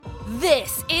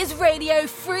This is Radio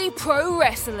Free Pro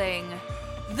Wrestling,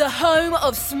 the home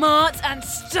of smart and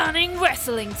stunning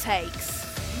wrestling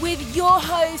takes. With your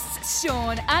hosts,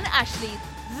 Shawn and Ashlee,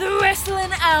 the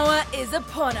Wrestling Hour is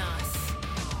upon us.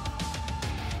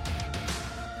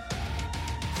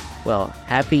 Well,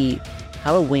 happy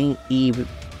Halloween Eve,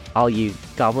 all you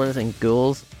goblins and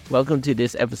ghouls. Welcome to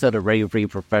this episode of Radio Free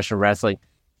Professional Wrestling.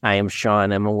 I am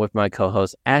Shawn, and I'm with my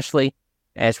co-host, Ashlee,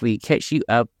 as we catch you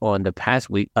up on the past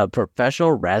week of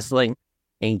professional wrestling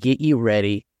and get you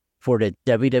ready for the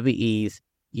WWE's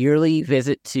yearly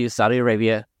visit to Saudi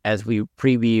Arabia as we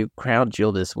preview Crown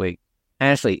Jewel this week.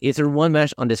 Ashlee, is there one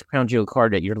match on this Crown Jewel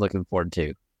card that you're looking forward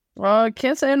to? Well, I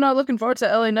can't say I'm not looking forward to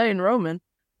LA Knight and Roman.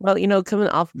 Well, coming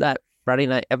off that Friday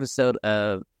night episode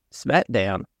of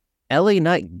SmackDown, LA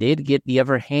Knight did get the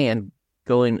upper hand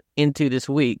going into this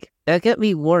week. That got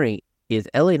me worried. Is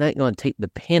LA Knight going to take the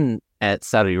pin at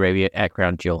Saudi Arabia at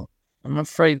Crown Jewel? I'm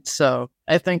afraid so.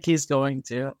 I think he's going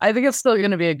to. I think it's still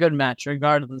going to be a good match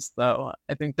regardless, though.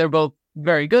 I think they're both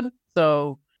very good.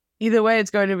 So either way,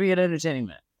 it's going to be an entertaining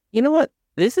match. You know what?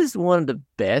 This is one of the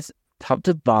best top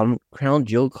to bottom Crown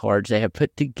Jewel cards they have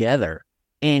put together.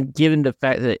 And given the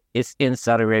fact that it's in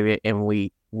Saudi Arabia, and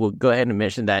we will go ahead and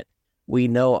mention that we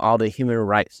know all the human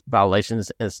rights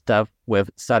violations and stuff with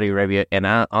Saudi Arabia. And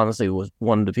I honestly was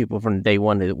one of the people from day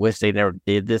one that wish they never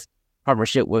did this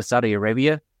partnership with Saudi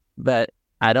Arabia. But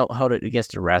I don't hold it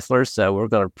against the wrestlers, so we're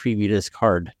going to preview this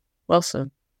card. Well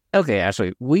said. Okay,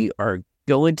 Ashlee, we are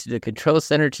going to the Control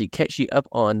Center to catch you up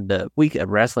on the week of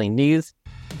wrestling news.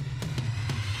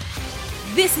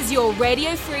 This is your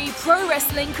Radio Free Pro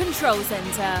Wrestling Control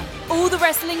Center. All the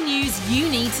wrestling news you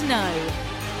need to know.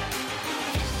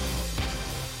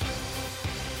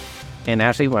 And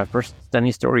actually, my first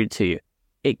stunning story to you.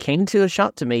 It came to a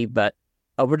shock to me, but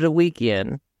over the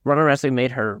weekend, Ronda Rousey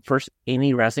made her first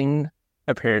any wrestling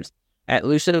appearance at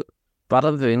Lucha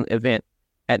Bottom event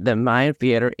at the Mayan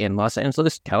Theater in Los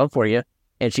Angeles, California,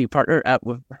 and she partnered up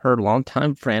with her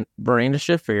longtime friend, Brandon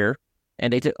Shafir,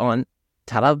 and they took on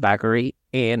Tyler Backery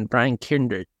and Brian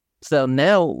Kindred. So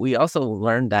now we also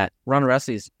learned that Ronda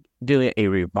Rousey is doing a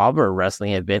Revolver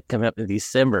wrestling event coming up in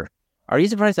December. Are you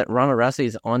surprised that Ronda Rousey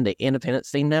is on the independent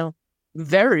scene now?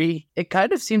 Very. It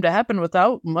kind of seemed to happen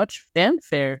without much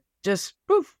fanfare. Just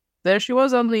poof, there she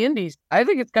was on the indies. I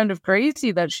think it's kind of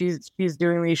crazy that she's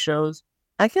doing these shows.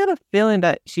 I got a feeling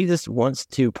that she just wants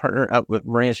to partner up with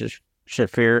Maria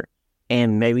Shafir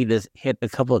and maybe just hit a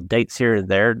couple of dates here and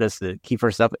there just to keep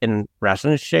herself in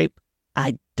wrestling shape.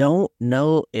 I don't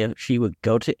know if she would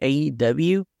go to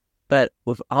AEW, but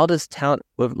with all this talent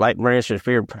with like Maria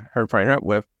Shafir, her partner up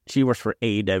with, she works for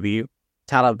AEW,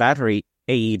 Tyler Battery,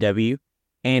 AEW,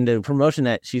 and the promotion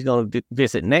that she's going to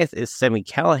visit next is Sami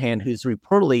Callihan, who's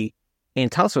reportedly in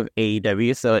talks with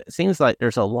AEW. So it seems like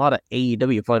there's a lot of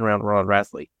AEW floating around Ronda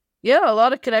Rousey. Yeah, a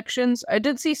lot of connections. I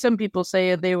did see some people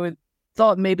say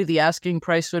thought maybe the asking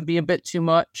price would be a bit too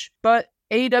much, but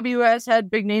AEW has had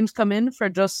big names come in for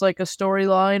just like a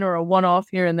storyline or a one-off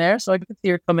here and there. So I could see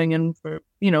her coming in for,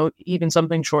 even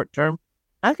something short term.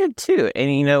 I could too.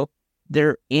 And,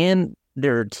 they're in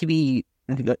their TV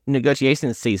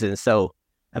negotiation season. So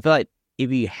I feel like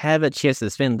if you have a chance to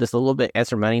spend just a little bit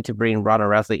extra money to bring Ronda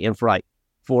Rousey in for like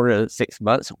 4 to 6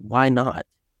 months, why not?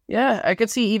 Yeah, I could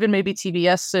see even maybe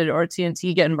TBS or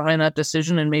TNT getting behind that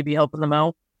decision and maybe helping them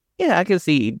out. Yeah, I can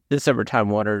see December Time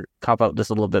Warner cop out just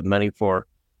a little bit of money for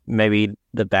maybe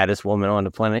the baddest woman on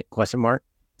the planet, ?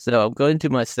 So I'll go into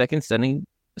my second stunning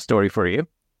story for you.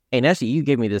 And actually, you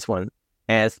gave me this one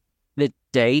as the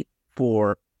date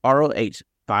for ROH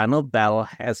Final Battle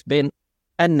has been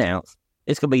announced.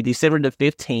 It's going to be December the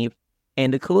 15th.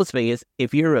 And the coolest thing is,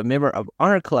 if you're a member of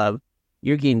Honor Club,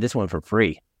 you're getting this one for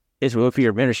free. It's with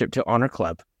your membership to Honor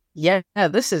Club. Yeah,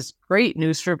 this is great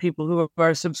news for people who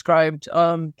are subscribed.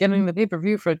 Getting the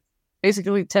pay-per-view for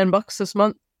basically $10 this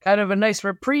month. Kind of a nice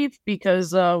reprieve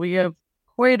because we have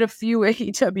quite a few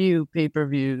AEW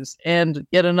pay-per-views and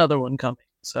yet another one coming.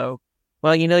 So,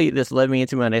 well, you just led me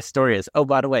into my next story. Oh,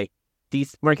 by the way,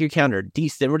 mark your calendar.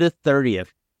 December the 30th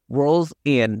rolls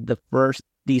in the first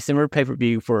December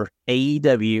pay-per-view for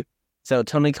AEW. So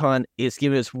Tony Khan is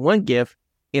giving us one gift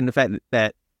in the fact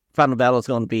that Final Battle is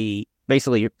going to be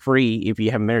basically free if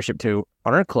you have a membership to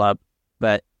Honor Club,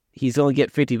 but he's going to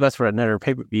get $50 for another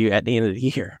pay-per-view at the end of the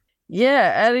year.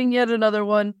 Yeah, adding yet another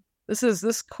one. This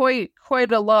is quite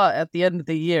a lot at the end of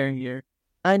the year here.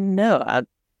 I know.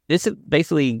 This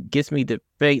basically gets me to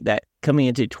think that coming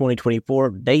into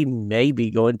 2024, they may be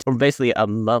going to basically a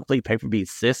monthly pay-per-view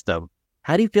system.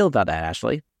 How do you feel about that,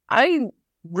 Ashlee? I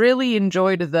really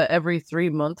enjoyed the every 3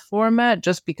 month format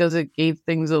just because it gave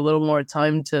things a little more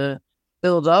time to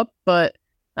build up. But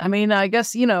I mean, I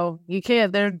guess, you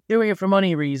can't, they're doing it for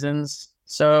money reasons.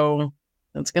 So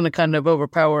it's going to kind of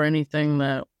overpower anything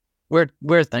that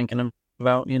we're thinking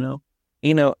about,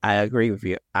 I agree with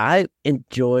you. I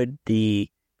enjoyed the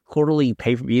quarterly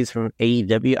pay-per-views from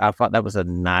AEW. I thought that was a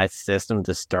nice system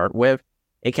to start with.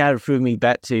 It kind of threw me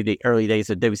back to the early days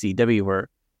of WCW where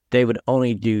they would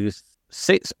only do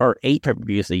 6 or 8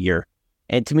 pay-per-views a year.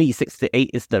 And to me, 6 to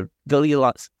 8 is the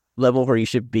Goldilocks level where you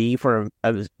should be for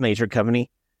a major company.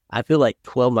 I feel like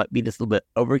 12 might be just a little bit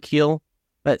overkill.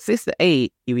 But 6 to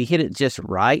 8, if you hit it just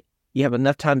right, you have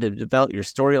enough time to develop your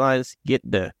storylines, get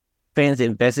the fans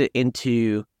invested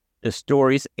into the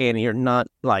stories, and you're not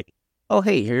like, oh,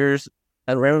 hey, here's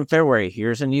around February,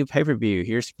 here's a new pay-per-view,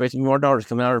 here's supposed to be more dollars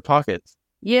coming out of our pockets.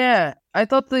 Yeah, I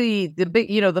thought the big,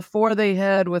 the 4 they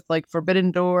had with like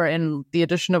Forbidden Door and the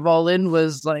addition of All In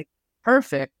was like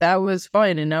perfect. That was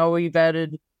fine. And now we've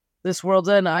added this World's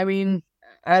End. I mean,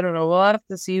 I don't know. We'll have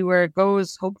to see where it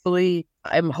goes. Hopefully,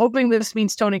 I'm hoping this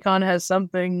means Tony Khan has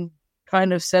something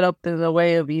kind of set up in the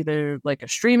way of either like a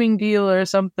streaming deal or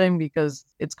something, because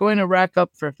it's going to rack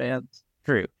up for fans.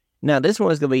 True. Now, this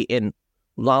one is going to be in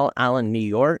Long Island, New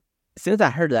York. As soon as I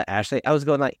heard that, Ashley, I was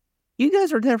going like, you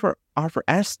guys are there for Arthur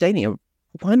Ashe Stadium.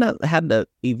 Why not have the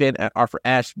event at Arthur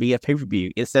Ashe be a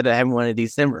pay-per-view instead of having one in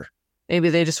December? Maybe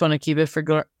they just want to keep it for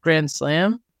Grand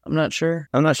Slam. I'm not sure.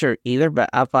 I'm not sure either, but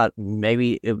I thought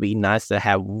maybe it would be nice to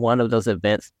have one of those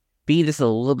events be just a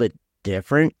little bit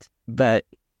different. But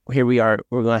here we are.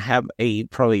 We're going to have a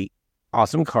probably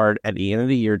awesome card at the end of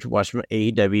the year to watch from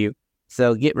AEW.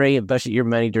 So get ready and budget your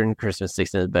money during Christmas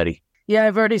season, buddy. Yeah,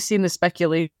 I've already seen the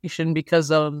speculation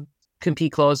because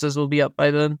compete clauses will be up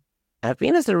by then. I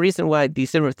think that's the reason why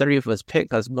December 30th was picked,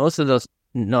 because most of those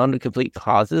non-complete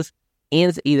clauses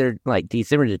ends either like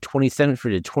December the 27th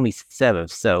or the 27th.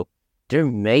 So there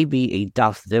may be a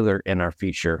Dolph Ziggler in our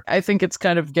future. I think it's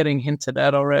kind of getting hinted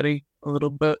at already a little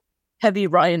bit. Heavy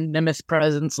Ryan Nemeth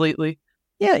presence lately.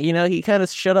 Yeah, he kind of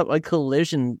showed up like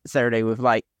Collision Saturday with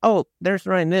like, oh, there's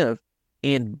Ryan Nemeth.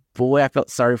 And boy, I felt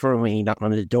sorry for him when he knocked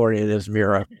on the door and it was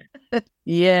Mira.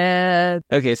 Yeah.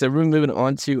 Okay, so we're moving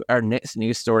on to our next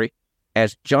news story.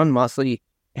 As Jon Moxley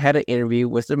had an interview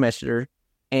with the Messenger,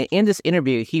 and in this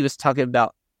interview, he was talking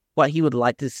about what he would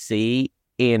like to see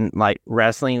in like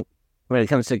wrestling when it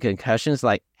comes to concussions,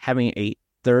 like having a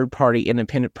third-party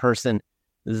independent person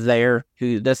there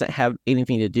who doesn't have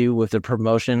anything to do with the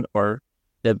promotion or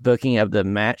the booking of the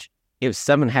match. If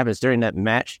something happens during that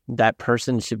match, that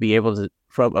person should be able to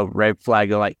throw up a red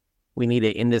flag like, we need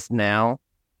to end this now,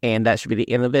 and that should be the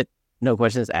end of it. No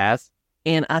questions asked.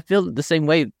 And I feel the same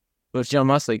way with Jon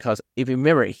Moxley, because if you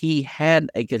remember, he had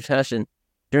a concussion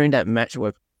during that match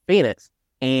with Phoenix,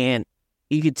 and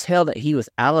you could tell that he was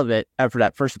out of it after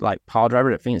that first like pile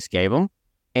driver that Phoenix gave him,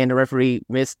 and the referee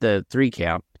missed the 3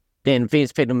 count. Then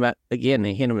Phoenix picked him up again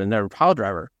and hit him with another pile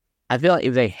driver. I feel like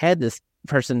if they had this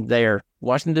person there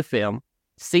watching the film,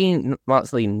 seeing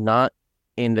Moxley not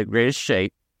in the greatest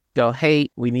shape, go, hey,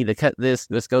 we need to cut this,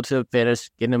 let's go to a finish,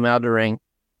 get him out of the ring.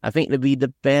 I think it'd be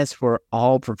the best for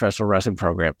all professional wrestling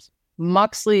programs.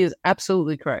 Moxley is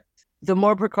absolutely correct. The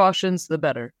more precautions, the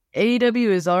better.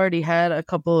 AEW has already had a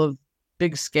couple of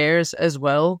big scares as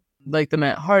well. Like the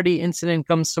Matt Hardy incident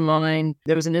comes to mind.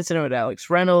 There was an incident with Alex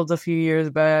Reynolds a few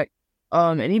years back.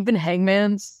 And even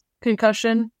Hangman's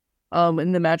concussion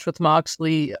in the match with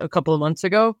Moxley a couple of months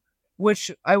ago, which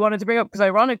I wanted to bring up because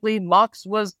ironically, Mox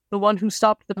was the one who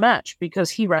stopped the match because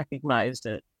he recognized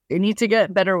it. They need to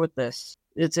get better with this.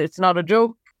 It's not a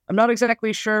joke. I'm not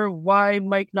exactly sure why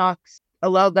Mike Knox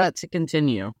allowed that to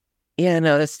continue. Yeah,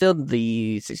 no, that's still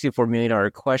the $64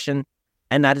 million question.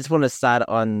 And I just want to side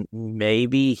on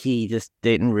maybe he just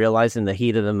didn't realize in the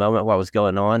heat of the moment what was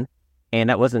going on. And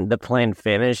that wasn't the planned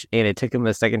finish. And it took him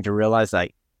a second to realize,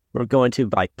 like, we're going to,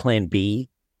 like, plan B.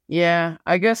 Yeah,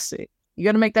 I guess you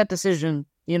got to make that decision.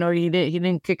 He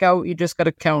didn't kick out. You just got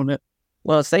to count it.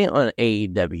 Well, staying on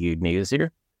AEW news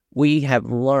here, we have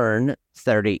learned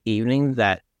Saturday evening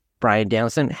that Bryan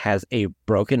Danielson has a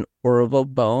broken orbital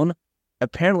bone.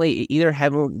 Apparently, it either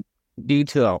happened due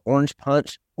to an orange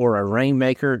punch or a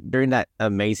rainmaker during that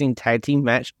amazing tag team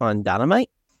match on Dynamite.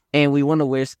 And we want to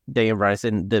wish Daniel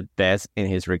Bryan the best in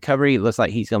his recovery. It looks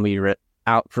like he's going to be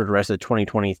out for the rest of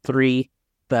 2023.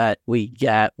 But we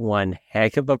got one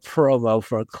heck of a promo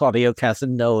for Claudio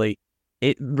Castagnoli.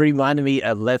 It reminded me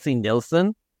of Leslie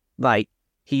Nielsen. Like,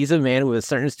 he's a man with a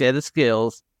certain set of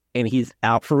skills, and he's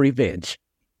out for revenge.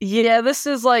 Yeah, this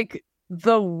is like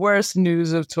the worst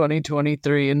news of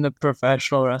 2023 in the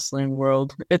professional wrestling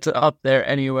world. It's up there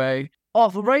anyway.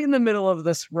 Right in the middle of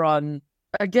this run,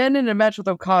 Again in a match with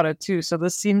Okada too, so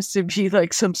this seems to be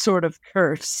like some sort of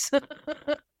curse.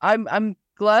 I'm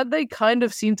glad they kind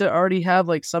of seem to already have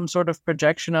like some sort of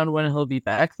projection on when he'll be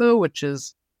back though, which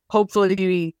is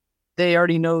hopefully they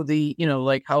already know the,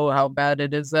 like how bad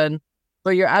it is then.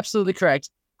 But you're absolutely correct.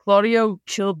 Claudio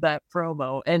killed that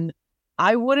promo, and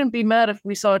I wouldn't be mad if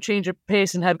we saw a change of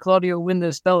pace and had Claudio win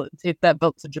this belt and take that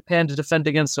belt to Japan to defend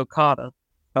against Okada.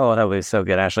 Oh, that would be so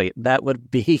good, Ashley. That would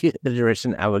be the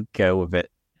direction I would go with it.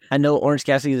 I know Orange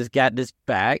Cassidy has got this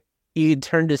back. You can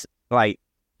turn this, like,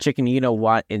 chicken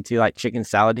you-know-what into, like, chicken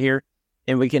salad here,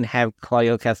 and we can have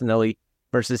Claudio Castagnoli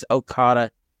versus Okada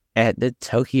at the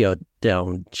Tokyo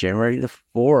Dome, January the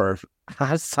 4th.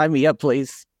 Sign me up,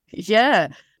 please. Yeah,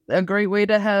 a great way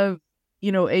to have,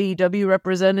 AEW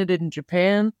represented in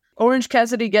Japan. Orange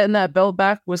Cassidy getting that belt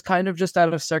back was kind of just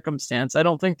out of circumstance. I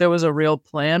don't think there was a real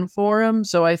plan for him,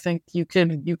 so I think you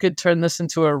could turn this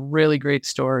into a really great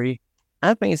story.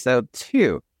 I think so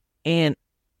too. And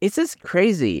it's just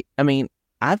crazy. I mean,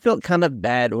 I felt kind of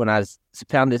bad when I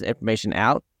found this information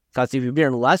out, because if you've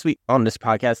been last week on this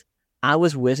podcast, I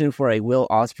was wishing for a Will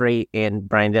Ospreay and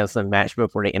Bryan Danielson match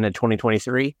before the end of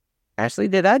 2023. Ashley,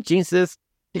 did I jinx this?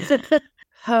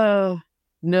 Oh,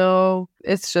 no,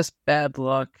 it's just bad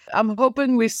luck. I'm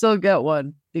hoping we still get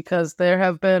one, because there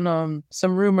have been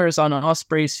some rumors on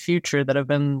Ospreay's future that have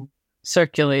been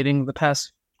circulating the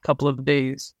past couple of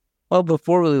days. Well,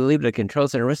 before we leave the control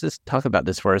center, let's just talk about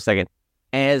this for a second.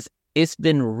 As it's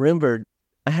been rumored,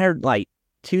 I heard like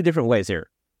two different ways here.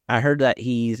 I heard that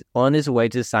he's on his way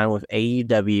to sign with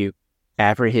AEW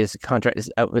after his contract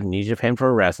is up with New Japan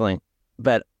Pro Wrestling.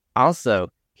 But also,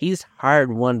 he's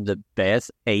hired one of the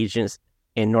best agents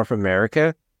in North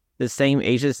America, the same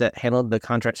agents that handled the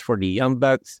contracts for the Young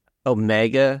Bucks,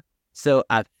 Omega. So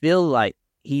I feel like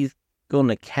he's going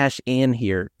to cash in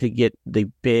here to get the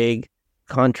big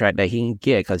contract that he can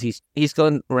get, because he's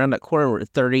going around that corner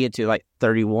 30 into like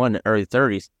 31, early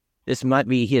 30s. This might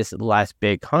be his last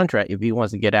big contract if he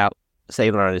wants to get out, say,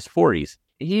 around his 40s.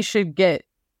 He should get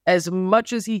as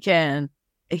much as he can.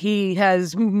 He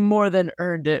has more than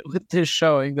earned it with this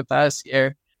showing the past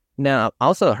year. Now, I've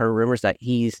also heard rumors that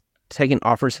he's taking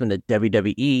offers from the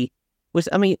WWE, which,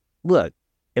 I mean, look,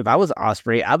 if I was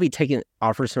Ospreay, I'd be taking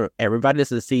offers from everybody just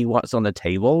to see what's on the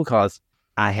table, because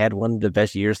I had one of the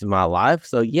best years of my life.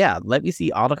 So, yeah, let me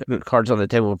see all the cards on the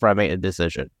table before I make a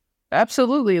decision.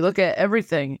 Absolutely. Look at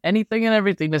everything, anything and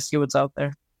everything to see what's out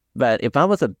there. But if I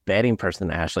was a betting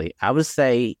person, Ashley, I would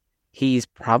say he's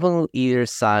probably either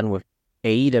signed with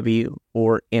AEW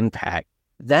or Impact.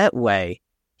 That way,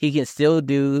 he can still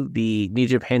do the New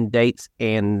Japan dates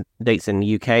and dates in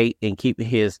the UK and keep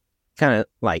his kind of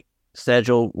like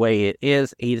schedule way it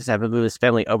is. He just have to move his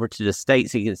family over to the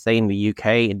States. He can stay in the UK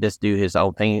and just do his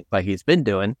own thing like he's been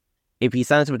doing. If he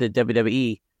signs with the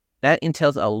WWE, that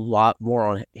entails a lot more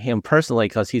on him personally,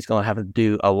 because he's going to have to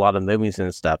do a lot of movies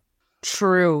and stuff.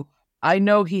 True. I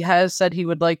know he has said he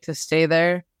would like to stay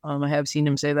there. I have seen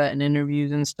him say that in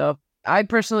interviews and stuff. I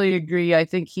personally agree. I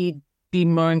think he'd be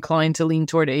more inclined to lean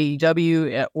toward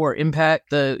AEW or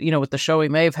Impact, with the show he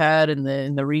may have had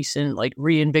and the recent like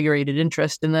reinvigorated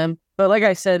interest in them. But like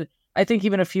I said, I think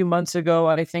even a few months ago,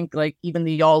 I think like even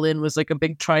the All In was like a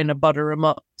big trying to butter him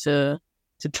up to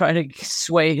try to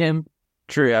sway him.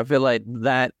 True. I feel like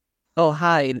that. Oh,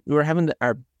 hi, we're having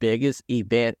our biggest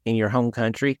event in your home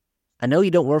country. I know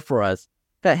you don't work for us,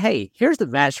 but hey, here's the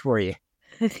match for you.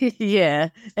 Yeah,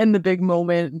 and the big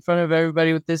moment in front of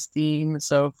everybody with this theme.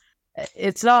 So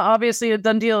it's not obviously a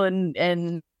done deal,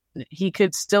 and he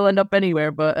could still end up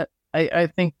anywhere, but I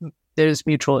think there's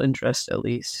mutual interest at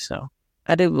least. So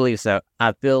I do believe so.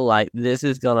 I feel like this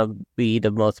is going to be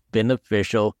the most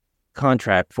beneficial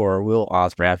contract for Will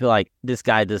Ospreay. I feel like this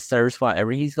guy deserves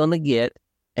whatever he's going to get,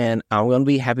 and I'm going to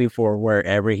be happy for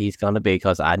wherever he's going to be,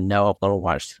 because I know I'm going to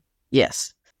watch.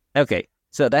 Yes. Okay,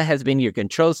 so that has been your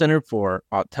Control Center for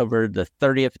October the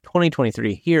 30th,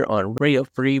 2023 here on Radio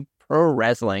Free Pro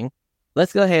Wrestling.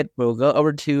 Let's go ahead. We'll go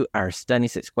over to our Stunning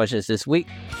 6 questions this week.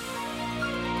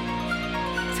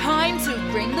 Time to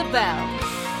ring the bell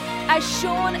as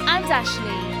Shawn and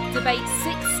Ashlee debate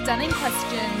 6 stunning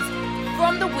questions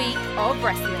from the week of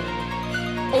wrestling.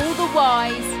 All the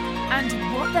whys and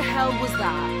what the hell was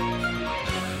that?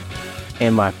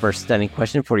 And my first stunning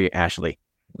question for you, Ashley.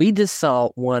 We just saw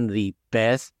one of the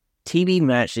best TV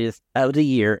matches of the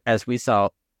year, as we saw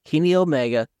Kenny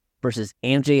Omega versus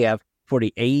MJF for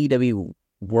the AEW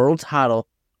World Title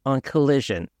on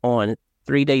Collision on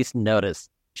 3 days' notice.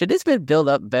 Should this been built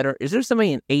up better? Is there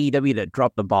somebody in AEW that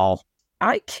dropped the ball?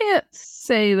 I can't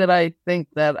say that I think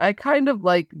that. I kind of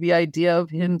like the idea of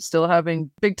him still having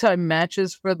big-time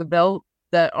matches for the belt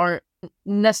that aren't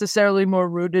necessarily more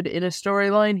rooted in a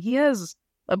storyline. He has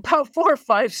about 4 or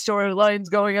 5 storylines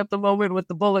going at the moment with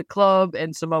the Bullet Club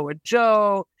and Samoa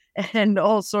Joe and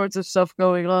all sorts of stuff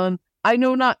going on. I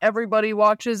know not everybody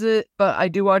watches it, but I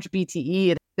do watch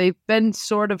BTE. They've been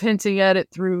sort of hinting at it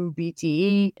through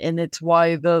BTE, and it's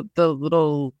why the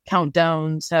little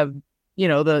countdowns have,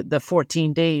 the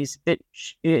 14 days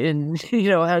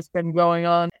has been going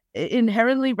on.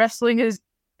 Inherently, wrestling is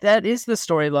the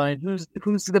storyline.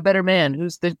 Who's the better man?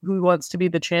 Who wants to be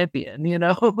the champion?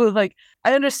 Like,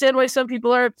 I understand why some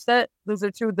people are upset. Those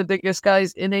are two of the biggest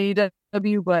guys in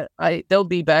AEW, but they'll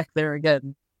be back there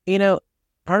again.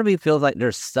 Part of me feels like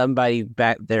there's somebody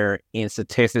back there in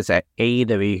statistics at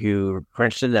AEW who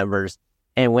crunched the numbers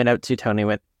and went up to Tony and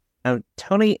went,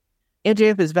 Tony,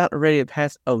 MJF is about ready to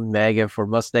pass Omega for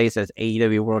most days as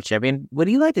AEW World Champion. Would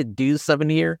you like to do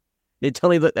something here? And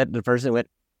Tony looked at the person and went,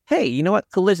 hey, you know what?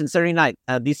 Collision Saturday night.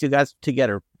 These two guys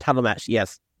together. Title match.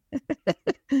 Yes.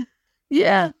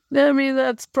 Yeah. I mean,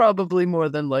 that's probably more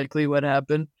than likely what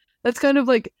happened. That's kind of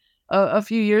like a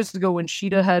few years ago when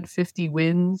Shida had 50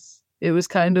 wins. It was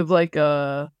kind of like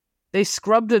they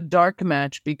scrubbed a dark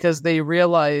match because they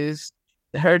realized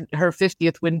her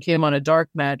 50th win came on a dark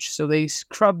match. So they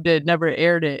scrubbed it, never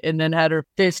aired it, and then had her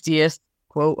 50th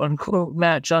quote unquote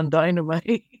match on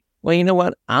Dynamite. Well, you know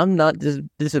what? I'm not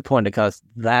disappointed because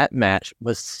that match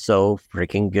was so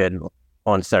freaking good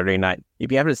on Saturday night.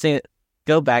 If you haven't seen it,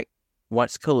 go back,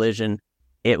 watch Collision.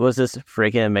 It was just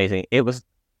freaking amazing. It was,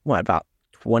 about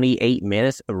 28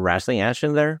 minutes of wrestling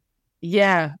action there?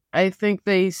 Yeah, I think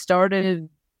they started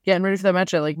getting ready for that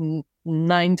match at like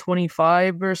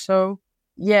 9:25 or so.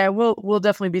 Yeah, we'll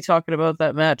definitely be talking about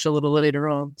that match a little later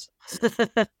on.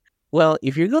 Well,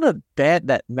 if you're going to bet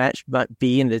that match might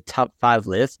be in the top 5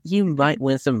 list, you might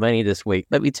win some money this week.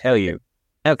 Let me tell you.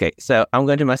 Okay, so I'm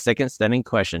going to my second stunning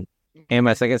question. And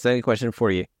my second stunning question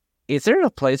for you. Is there a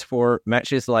place for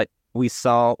matches like we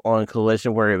saw on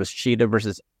Collision where it was Cheetah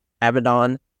versus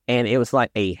Abaddon and it was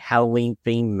like a Halloween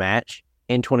themed match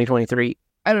in 2023?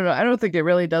 I don't know. I don't think it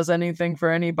really does anything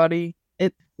for anybody.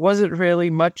 It wasn't really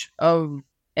much of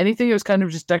anything. It was kind of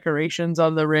just decorations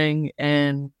on the ring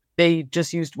and they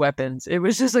just used weapons. It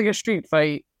was just like a street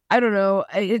fight. I don't know.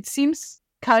 It seems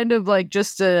kind of like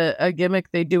just a gimmick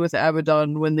they do with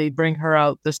Abaddon when they bring her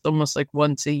out just almost like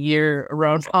once a year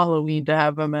around Halloween to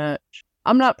have a match.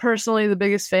 I'm not personally the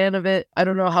biggest fan of it. I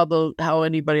don't know how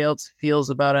anybody else feels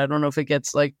about it. I don't know if it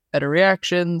gets like better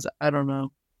reactions. I don't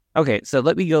know. Okay, so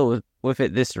let me go with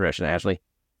it this direction, Ashley.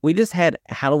 We just had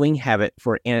Halloween Havoc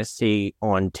for NXT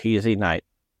on Tuesday night,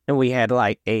 and we had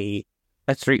like a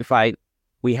street fight.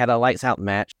 We had a lights out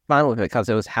match. Fine with it because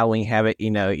it was Halloween Havoc. You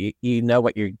know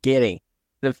what you're getting.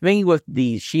 The thing with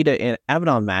the Sheeta and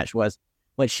Abaddon match was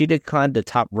when Sheeta climbed the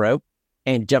top rope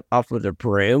and jumped off with a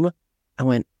broom.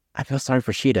 I feel sorry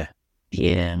for Sheeta.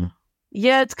 Yeah.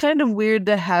 Yeah, it's kind of weird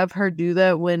to have her do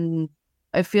that when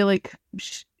I feel like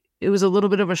it was a little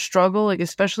bit of a struggle, like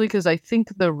especially because I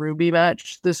think the Ruby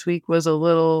match this week was a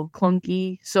little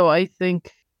clunky. So I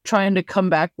think trying to come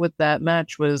back with that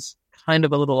match was kind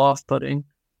of a little off-putting.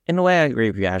 In a way, I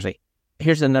agree with you, Ashley.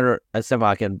 Here's another symbol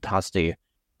I can toss to you.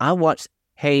 I watched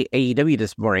Hey AEW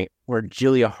this morning where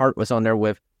Julia Hart was on there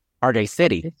with RJ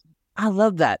City. I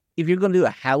love that. If you're going to do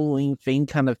a Halloween theme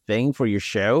kind of thing for your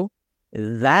show,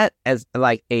 that as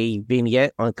like a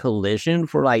vignette on Collision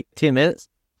for like 10 minutes,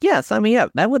 yeah, sign me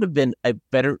up. That would have been a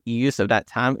better use of that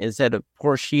time instead of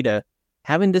poor Sheeta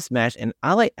having this match. And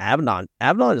I like Abaddon.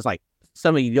 Abaddon is like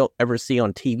somebody you don't ever see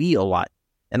on TV a lot.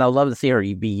 And I'd love to see her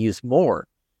be used more.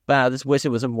 But I just wish it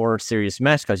was a more serious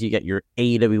match because you get your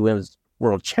AEW Women's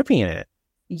World Champion in it.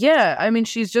 Yeah, I mean,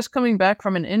 she's just coming back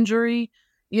from an injury,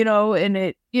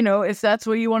 and if that's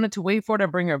what you wanted to wait for to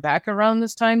bring her back around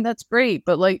this time, that's great.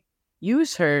 But like,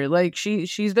 use her. Like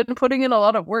she's been putting in a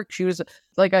lot of work. She was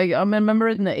like, I'm a member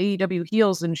in the AEW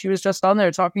Heels, and she was just on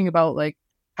there talking about like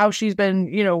how she's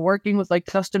been, working with like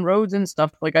Dustin Rhodes and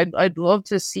stuff. Like I'd love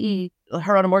to see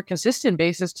her on a more consistent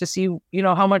basis to see,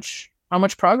 how much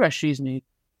progress she's made.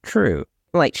 True.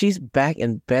 Like she's back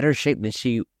in better shape than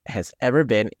she has ever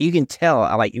been. You can tell,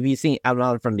 like if you've seen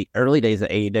Abaddon from the early days of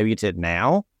AEW to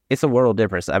now, it's a world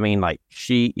difference. I mean, like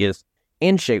she is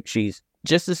in shape. She's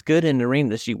just as good in the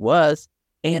ring as she was.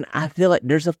 And I feel like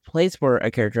there's a place for a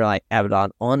character like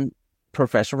Abaddon on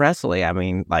professional wrestling. I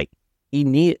mean, like you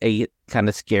need a kind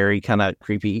of scary, kind of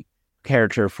creepy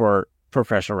character for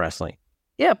professional wrestling.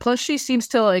 Yeah, plus she seems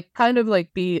to like kind of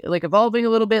like be like evolving a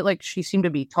little bit. Like she seemed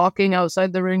to be talking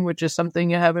outside the ring, which is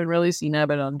something you haven't really seen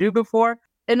Abaddon do before.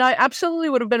 And I absolutely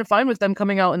would have been fine with them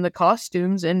coming out in the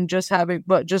costumes and just having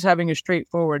a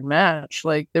straightforward match.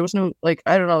 Like there was no, like,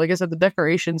 I don't know, like I said, the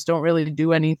decorations don't really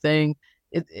do anything.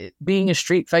 It being a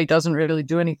street fight doesn't really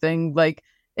do anything. Like,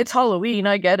 it's Halloween,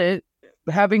 I get it.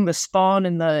 Having the Spawn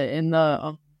and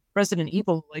the Resident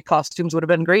Evil like costumes would have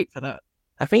been great for that.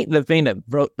 I think the thing that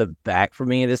broke the back for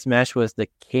me in this match was the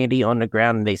candy on the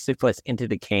ground and they suplexed into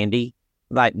the candy.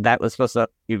 Like, that was supposed to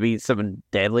be something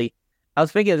deadly. I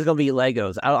was thinking it was going to be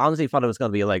Legos. I honestly thought it was going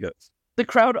to be Legos. The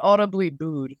crowd audibly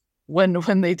booed when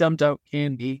they dumped out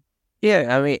candy.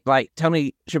 Yeah, I mean, like,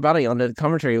 Tony Schiavone on the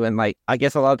commentary when, like, I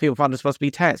guess a lot of people thought it was supposed to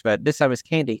be tax, but this time it's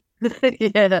candy.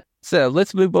 Yeah. So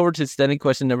let's move over to standing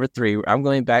question number 3. I'm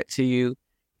going back to you,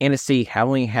 NXT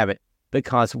Halloween Havoc,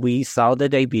 because we saw the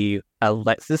debut of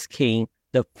Alexis King,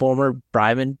 the former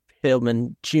Brian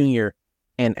Pillman Jr.,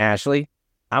 and Ashlee.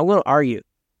 I will argue,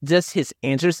 just his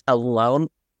entrance alone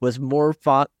was more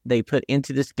thought they put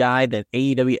into this guy than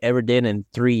AEW ever did in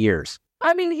 3 years.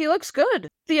 I mean, he looks good.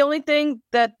 The only thing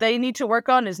that they need to work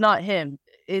on is not him.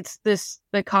 It's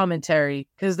the commentary,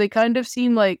 because they kind of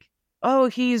seem like, oh,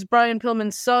 he's Brian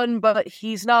Pillman's son, but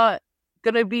he's not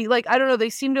going to be, like, I don't know, they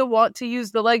seem to want to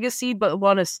use the legacy, but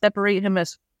want to separate him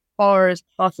as far as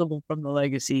possible from the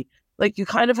legacy. Like, you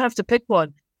kind of have to pick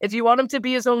one. If you want him to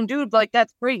be his own dude, like,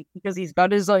 that's great, because he's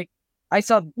got his, like, I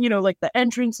saw, like, the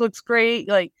entrance looks great.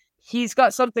 Like, he's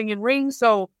got something in ring,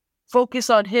 so focus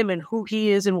on him and who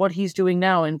he is and what he's doing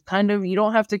now. And kind of, you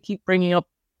don't have to keep bringing up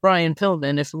Brian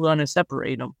Pillman if you want to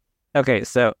separate them. Okay,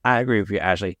 so I agree with you,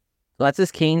 Ashlee.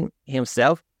 Alexis King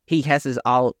himself, he has his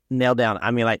all nailed down.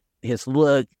 I mean, like, his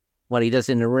look, what he does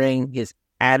in the ring, his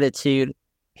attitude,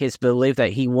 his belief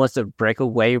that he wants to break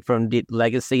away from the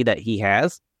legacy that he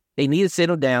has. They need to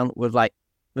settle down with, like,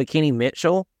 McKinney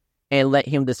Mitchell and let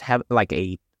him just have, like,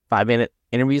 a 5-minute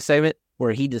interview segment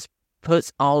where he just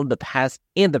puts all the past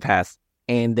in the past,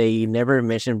 and they never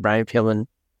mention Brian Pillman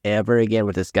ever again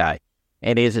with this guy.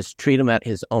 And they just treat him as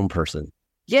his own person.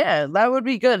 Yeah, that would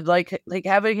be good. Like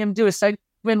having him do a segment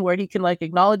where he can, like,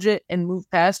 acknowledge it and move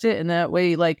past it, and that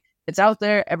way, like, it's out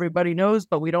there, everybody knows,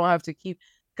 but we don't have to keep,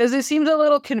 because it seems a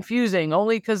little confusing,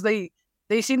 only because they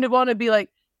seem to want to be like,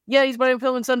 yeah, he's Brian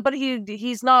Pillman's son, but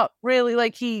he's not really,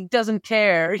 like, he doesn't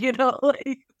care,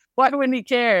 like, why wouldn't he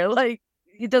care? Like,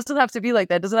 it doesn't have to be like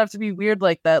that. It doesn't have to be weird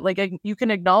like that. Like, you can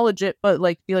acknowledge it, but,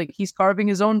 like, be like, he's carving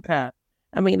his own path.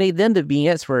 I mean, they did the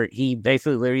vignettes where he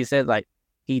basically literally said, like,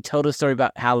 he told a story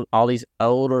about how all these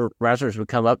older wrestlers would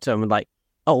come up to him and, like,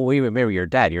 oh, we remember your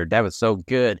dad. Your dad was so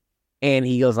good. And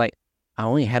he goes, like, I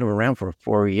only had him around for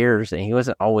 4 years, and he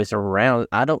wasn't always around.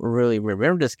 I don't really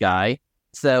remember this guy.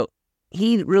 So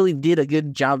he really did a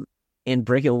good job in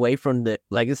breaking away from the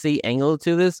legacy angle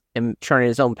to this and charting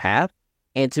his own path.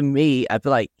 And to me, I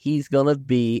feel like he's going to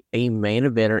be a main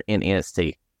eventer in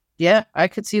NXT. Yeah, I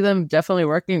could see them definitely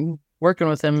working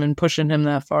with him and pushing him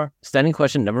that far. Standing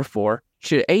question number 4.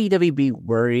 Should AEW be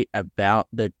worried about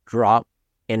the drop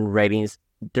in ratings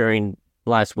during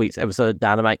last week's episode of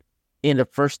Dynamite? In the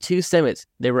first 2 segments,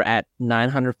 they were at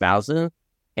 900,000.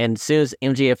 And as soon as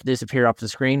MJF disappeared off the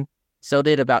screen, so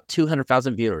did about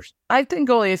 200,000 viewers. I think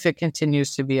only if it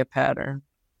continues to be a pattern.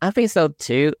 I think so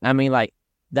too. I mean, like,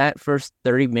 that first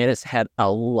 30 minutes had a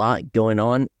lot going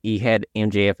on. You had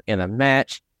MJF in a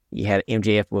match. You had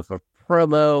MJF with a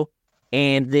promo.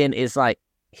 And then it's like,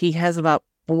 he has about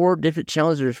 4 different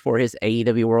challengers for his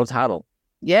AEW World title.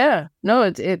 Yeah. No,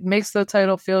 it makes the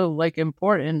title feel, like,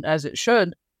 important, as it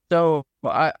should. So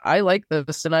I like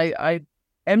this. And I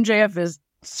MJF is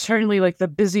certainly, like, the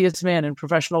busiest man in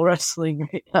professional wrestling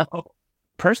right now.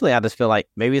 Personally, I just feel like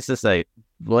maybe it's just a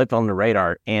blip on the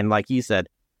radar. And like you said,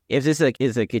 if this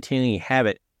is a continuing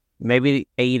habit, maybe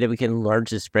AEW can learn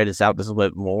to spread this out just a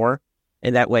little bit more.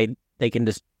 And that way they can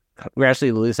just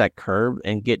gradually lose that curve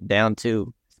and get down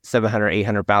to 700,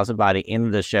 800,000 by the end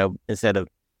of the show instead of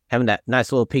having that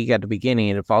nice little peak at the beginning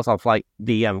and it falls off like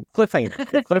the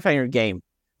cliffhanger game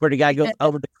where the guy goes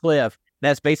over the cliff.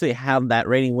 That's basically how that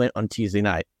rating went on Tuesday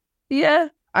night. Yeah,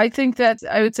 I think that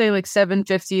I would say like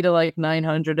 750 to like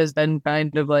 900 has been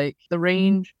kind of like the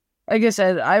range. Like I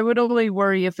said, I would only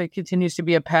worry if it continues to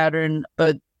be a pattern,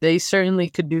 but they certainly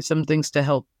could do some things to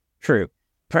help. True.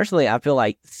 Personally, I feel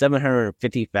like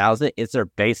 750,000 is their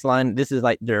baseline. This is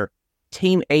like their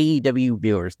Team AEW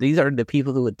viewers. These are the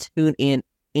people who would tune in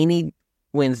any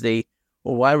Wednesday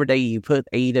or whatever day you put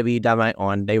AEW Dynamite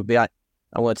on. They would be like,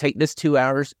 I want to take this 2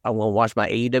 hours. I want to watch my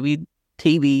AEW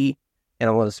TV and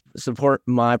I want to support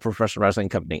my professional wrestling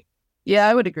company. Yeah,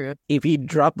 I would agree with. If you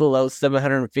drop below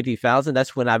 750,000,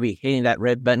 that's when I'd be hitting that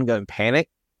red button going panic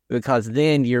because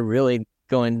then you're really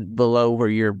going below where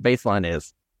your baseline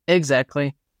is.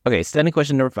 Exactly. Okay, standing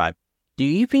question number 5. Do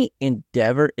you think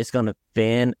Endeavor is going to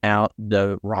fan out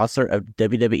the roster of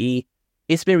WWE?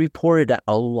 It's been reported that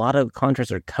a lot of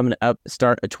contracts are coming up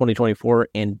start of 2024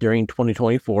 and during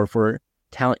 2024 for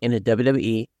talent in the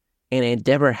WWE, and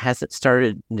Endeavor hasn't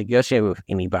started negotiating with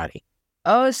anybody.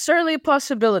 It's certainly a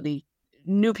possibility.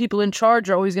 New people in charge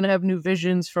are always going to have new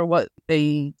visions for what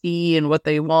they see and what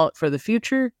they want for the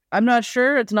future. I'm not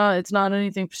sure. It's not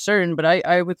anything for certain, but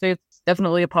I would say it's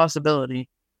definitely a possibility.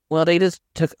 Well, they just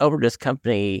took over this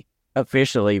company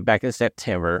officially back in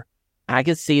September. I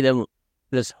could see them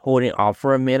just holding off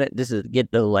for a minute. This is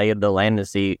get the lay of the land to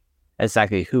see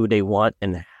exactly who they want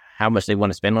and how much they want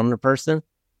to spend on the person.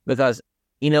 Because,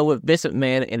 with Vince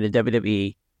McMahon and the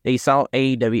WWE, they saw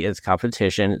AEW as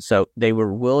competition, so they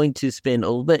were willing to spend a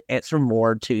little bit extra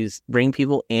more to bring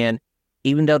people in,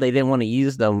 even though they didn't want to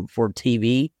use them for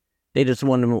TV. They just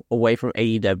wanted them away from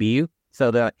AEW. So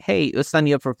they're like, hey, let's sign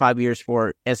you up for 5 years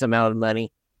for S amount of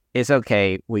money. It's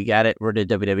okay. We got it. We're the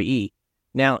WWE.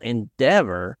 Now,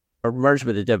 Endeavor, or merged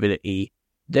with the WWE,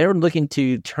 they're looking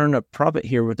to turn a profit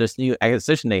here with this new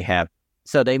acquisition they have.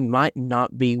 So they might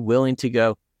not be willing to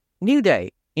go, New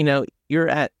Day, you're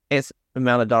at S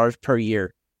amount of dollars per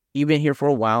year. You've been here for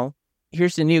a while.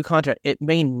 Here's the new contract. It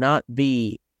may not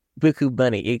be Buku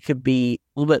Bunny. It could be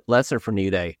a little bit lesser for New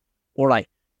Day. Or like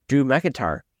Drew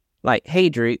McIntyre. Like, hey,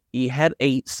 Drew, you had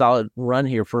a solid run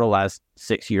here for the last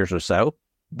 6 years or so,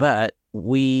 but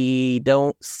we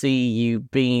don't see you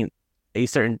being a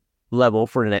certain level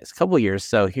for the next couple of years.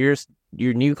 So here's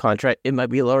your new contract. It might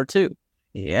be lower too.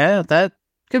 Yeah, that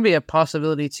could be a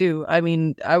possibility too. I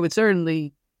mean, I would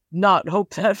certainly not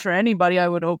hope that for anybody. I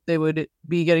would hope they would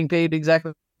be getting paid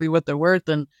exactly what they're worth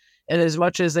and as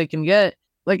much as they can get.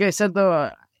 Like I said,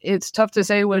 though, it's tough to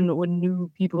say when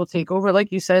new people take over.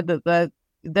 Like you said, that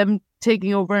them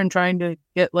taking over and trying to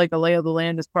get like a lay of the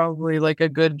land is probably like a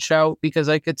good shout, because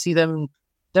I could see them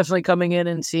definitely coming in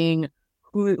and seeing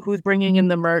who's bringing in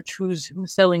the merch, who's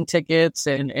selling tickets,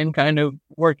 and kind of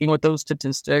working with those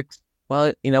statistics.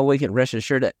 Well, we can rest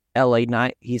assured that LA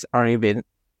Knight, he's already been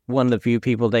one of the few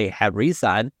people they have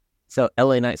re-signed. So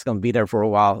LA Knight's going to be there for a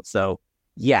while. So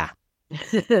yeah.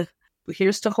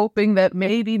 Here's to hoping that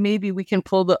maybe we can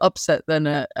pull the upset then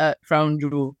at Crown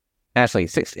Jewel. Ashley,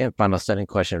 sixth and final stunning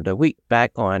question of the week.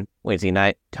 Back on Wednesday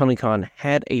night, Tony Khan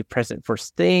had a present for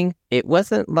Sting. It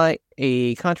wasn't like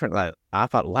a contract like I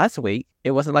thought last week.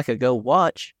 It wasn't like a go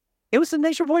watch. It was the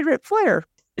Nature Boy Ric Flair.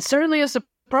 It's certainly a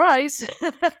surprise.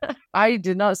 I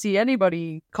did not see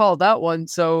anybody call that one,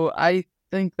 so I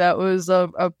think that was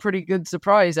a pretty good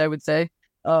surprise, I would say.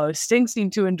 Sting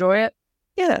seemed to enjoy it.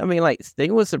 Yeah, I mean, like,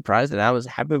 Sting was surprised, and I was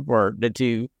happy for the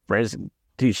two friends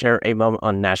to share a moment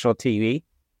on national TV.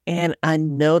 And I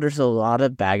know there's a lot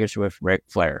of baggage with Ric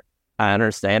Flair. I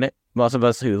understand it. Most of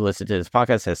us who listen to this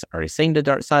podcast has already seen the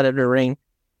dark side of the ring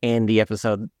and the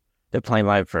episode, The Plane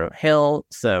Live from Hell.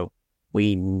 So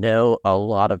we know a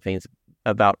lot of things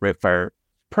about Ric Flair's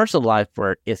personal life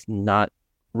where it's not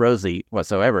rosy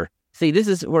whatsoever. See, this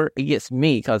is where it gets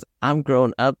me, because I'm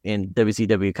growing up in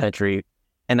WCW country,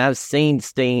 and I've seen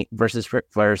Sting versus Ric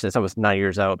Flair since I was 9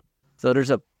 years old. So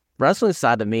there's a wrestling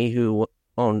side of me who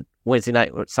on Wednesday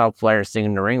night saw Flair Sting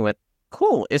in the ring with,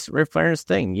 cool, it's Ric Flair's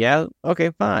thing. Yeah, okay,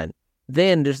 fine.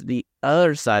 Then there's the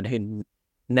other side who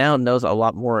now knows a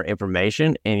lot more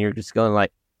information, and you're just going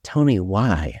like, Tony,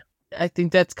 why? I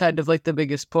think that's kind of like the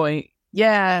biggest point.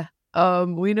 Yeah,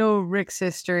 we know Ric's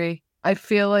history. I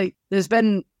feel like there's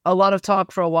been a lot of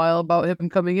talk for a while about him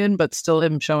coming in, but still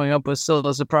him showing up was still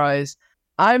a surprise.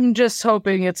 I'm just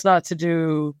hoping it's not to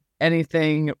do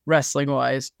anything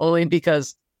wrestling-wise, only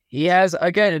because he has,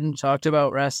 again, talked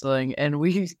about wrestling, and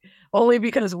only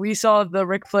because we saw the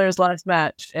Ric Flair's last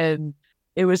match, and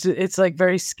it's like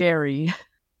very scary.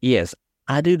 Yes,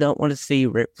 I do not want to see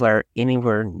Ric Flair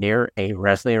anywhere near a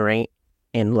wrestling ring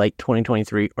in late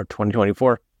 2023 or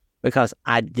 2024, because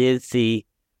I did see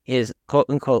his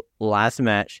quote-unquote last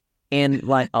match, and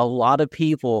like a lot of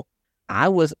people, I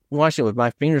was watching with my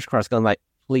fingers crossed going like,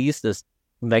 please just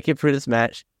make it through this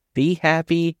match, be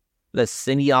happy, let's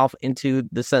send you off into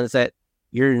the sunset.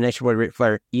 You're the Nature Boy Ric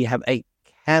Flair. You have a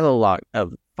catalog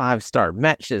of 5-star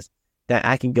matches that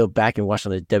I can go back and watch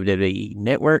on the WWE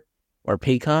Network or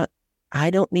Peacock. I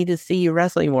don't need to see you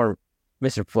wrestling more,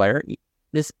 Mr. Flair.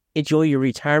 Just enjoy your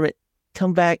retirement.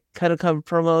 Come back, cut a couple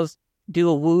promos, do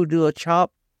a woo, do a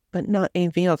chop, but not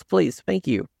anything else, please. Thank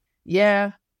you.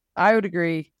 Yeah, I would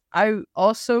agree. I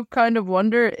also kind of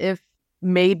wonder if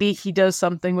maybe he does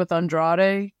something with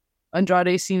Andrade.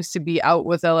 Andrade seems to be out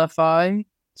with LFI,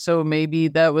 so maybe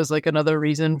that was like another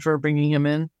reason for bringing him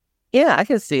in. Yeah, I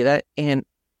can see that. And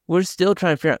we're still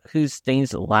trying to figure out who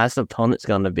Sting's last opponent's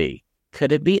going to be.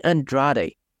 Could it be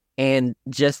Andrade? And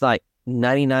just like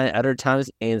 99 other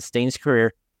times in Sting's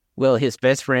career, will his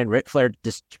best friend Ric Flair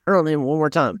just turn on him one more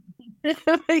time?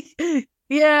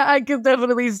 Yeah, I could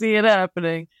definitely see it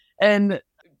happening. And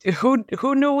who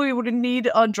knew we would need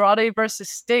Andrade versus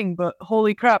Sting? But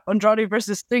holy crap, Andrade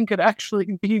versus Sting could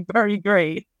actually be very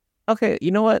great. Okay,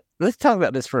 you know what? Let's talk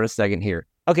about this for a second here.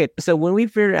 Okay, so when we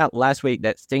figured out last week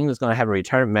that Sting was going to have a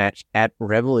return match at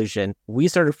Revolution, we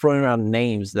started throwing around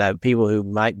names that people who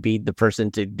might be the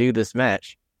person to do this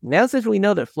match. Now, since we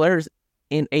know that Flair's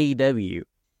in AEW,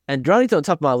 Andrade's on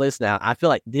top of my list now, I feel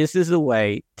like this is a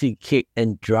way to kick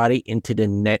Andrade into the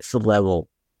next level.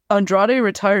 Andrade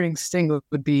retiring Sting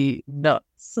would be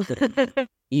nuts.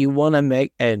 You want to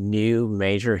make a new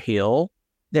major heel?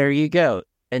 There you go.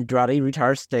 Andrade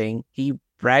retires Sting. He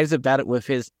brags about it with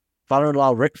his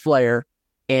father-in-law, Ric Flair,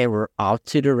 and we're off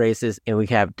to the races, and we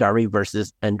have Darby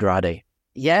versus Andrade.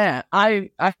 Yeah, I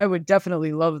would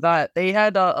definitely love that. They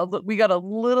had we got a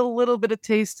little bit of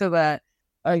taste of that,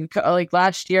 like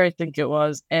last year, I think it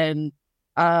was, and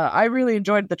I really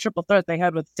enjoyed the triple threat they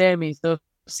had with Sammy. So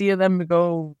seeing them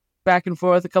go back and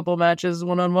forth a couple matches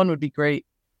 1-on-1 would be great.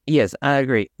 Yes, I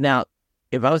agree. Now,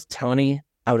 if I was Tony,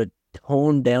 I would have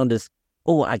toned down this.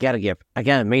 Oh, I got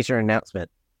a major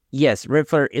announcement. Yes, Ric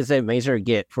Flair is a major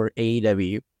get for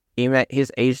AEW. Even at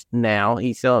his age now,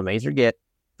 he's still a major get.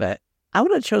 But I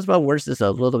would have chose my words just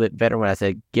a little bit better when I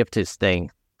said gift to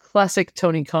Sting. Classic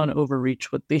Tony Khan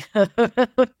overreach with the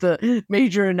with the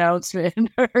major announcement.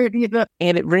 You know?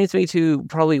 And it brings me to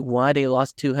probably why they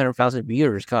lost 200,000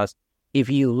 viewers. Because if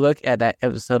you look at that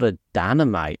episode of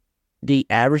Dynamite, the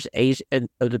average age of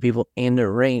the people in the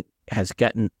ring has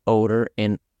gotten older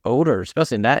and older,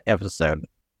 especially in that episode.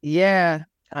 Yeah,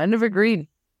 kind of agreed.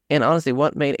 And honestly,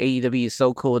 what made AEW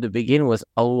so cool at the beginning was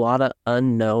a lot of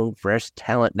unknown, fresh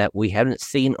talent that we haven't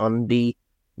seen on the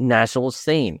national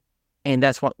scene. And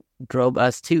that's what drove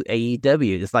us to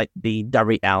AEW. It's like the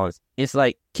Darby Allins. It's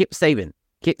like Kip Saban.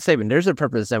 There's a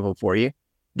perfect example for you.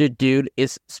 The dude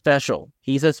is special.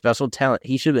 He's a special talent.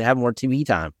 He should have more TV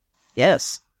time.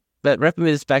 Yes. But wrapping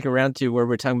this back around to where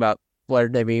we're talking about Flair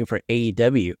debuting for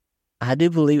AEW, I do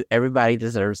believe everybody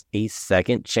deserves a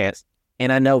second chance.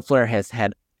 And I know Flair has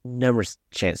had numerous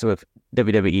chances with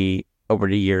WWE over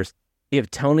the years. If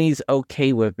Tony's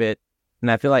okay with it,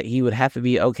 and I feel like he would have to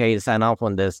be okay to sign off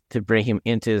on this to bring him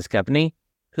into his company,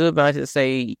 who am I to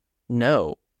say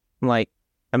no? Like,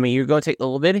 I mean, you're going to take a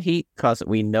little bit of heat because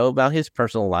we know about his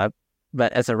personal life.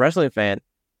 But as a wrestling fan,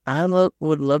 I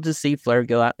would love to see Flair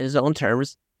go out on his own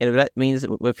terms. And if that means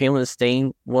with him and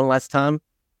Sting one last time,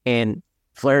 and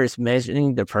Flair is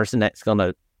mentioning the person that's going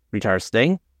to retire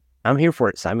Sting, I'm here for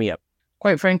it. Sign me up.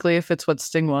 Quite frankly, if it's what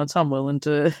Sting wants, I'm willing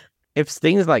to. If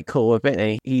Sting's like cool with it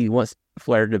and he wants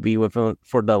Flair to be with him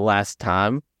for the last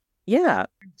time, yeah.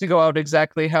 To go out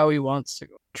exactly how he wants to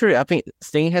go. True. I think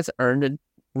Sting has earned it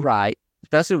right,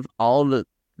 especially with all the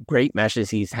great matches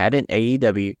he's had in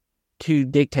AEW, to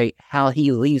dictate how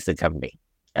he leaves the company.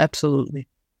 Absolutely.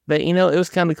 But, you know, it was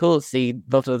kind of cool to see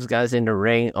both of those guys in the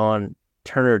ring on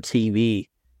Turner TV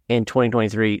in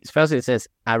 2023, especially since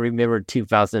I remember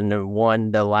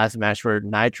 2001, the last match for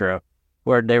Nitro,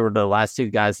 where they were the last two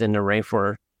guys in the ring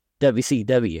for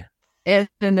WCW. And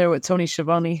in there with Tony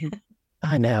Schiavone.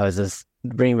 I know, it's just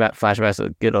bringing back flashbacks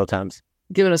of good old times.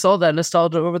 Giving us all that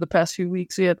nostalgia over the past few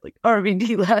weeks. We had like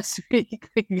RVD last week.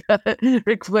 We got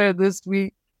Ric Flair this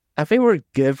week. I think we're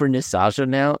good for nostalgia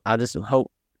now. I just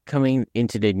hope coming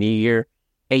into the new year,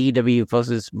 AEW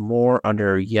focuses more on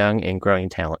their young and growing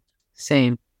talent.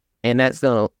 Same. And that's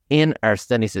going to end our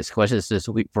 76 questions this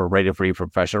week for Radio Free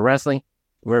Professional Wrestling.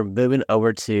 We're moving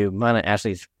over to mine and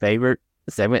Ashley's favorite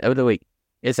segment of the week.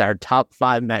 It's our top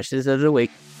 5 matches of the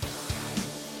week.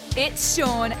 It's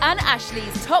Shawn and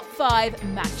Ashley's top 5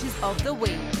 matches of the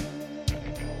week.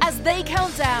 As they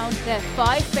count down their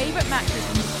 5 favourite matches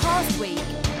from the past week,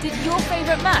 did your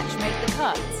favourite match make the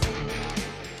cut?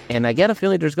 And I get a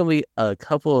feeling there's going to be a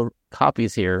couple of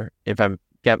copies here, if I'm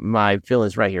get my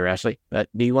feelings right here, Ashley. But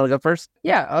do you want to go first?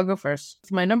 Yeah, I'll go first.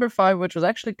 My number 5, which was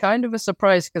actually kind of a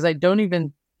surprise because I don't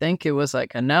even think it was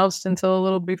like announced until a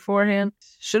little beforehand.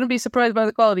 Shouldn't be surprised by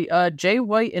the quality. Jay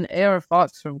White and AR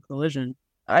Fox from Collision.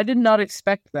 I did not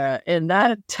expect that, and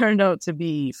that turned out to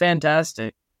be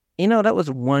fantastic. You know, that was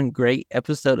one great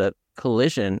episode of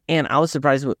Collision, and I was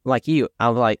surprised like you. I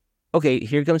was like, okay,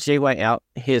 here comes Jay White out,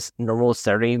 his normal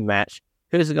Saturday match.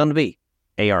 Who's it going to be?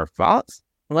 AR Fox?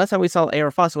 The last time we saw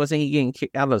AR Fox, wasn't he getting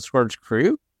kicked out of the Swerve's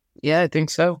crew? Yeah, I think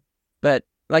so. But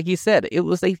like you said, it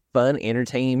was a fun,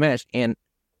 entertaining match, and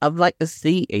I'd like to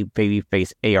see a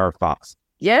babyface AR Fox.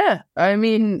 Yeah, I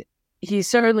mean, he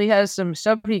certainly has some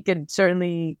stuff. He could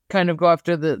certainly kind of go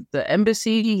after the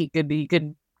embassy. He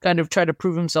could kind of try to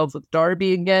prove himself with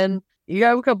Darby again. You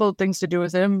have a couple of things to do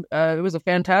with him. It was a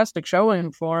fantastic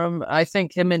showing for him. I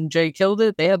think him and Jay killed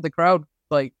it. They had the crowd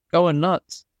like going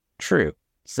nuts. True.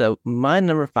 So my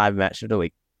number 5 match of the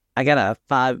week, I got a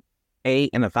 5A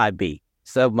and a 5B.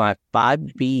 So my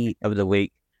 5B of the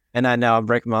week, and I know I'm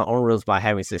breaking my own rules by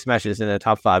having 6 matches in the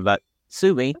top 5, but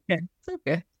sue me. Okay, it's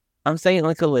okay. I'm saying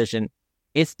on Collision,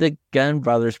 it's the Gunn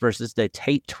brothers versus the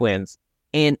Tate twins.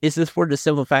 And this is for the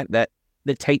simple fact that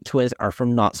the Tate twins are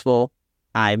from Knoxville.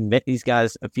 I met these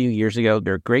guys a few years ago.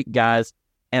 They're great guys.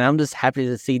 And I'm just happy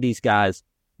to see these guys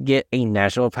get a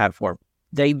national platform.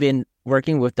 They've been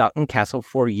working with Dalton Castle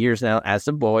for years now as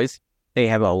the boys. They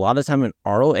have a lot of time in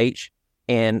ROH.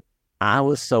 And I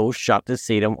was so shocked to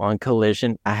see them on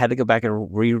Collision. I had to go back and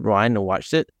rewind and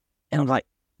watch it. And I'm like,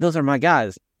 those are my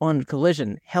guys on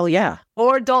Collision. Hell yeah.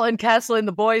 Or Dalton Castle and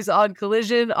the boys on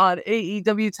Collision, on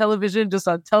AEW television, just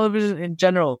on television in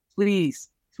general. Please.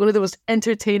 It's one of the most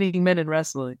entertaining men in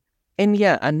wrestling. And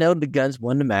yeah, I know the Guns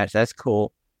won the match. That's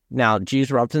cool. Now, Juice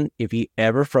Robinson, if you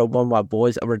ever throw one of my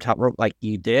boys over the top rope like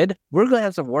you did, we're going to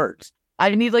have some words.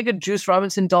 I need like a Juice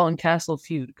Robinson, Dalton Castle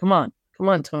feud. Come on,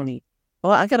 Tony.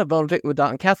 Well, I got a bone pick with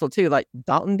Dalton Castle, too. Like,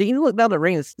 Dalton, did you look down the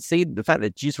ring and see the fact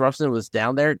that Juice Robinson was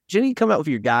down there? Didn't you come out with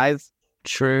your guys?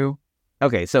 True.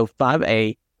 Okay, so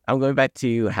 5A, I'm going back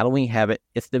to Halloween Havoc.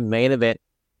 It's the main event.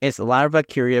 It's Lyra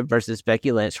Valkyria versus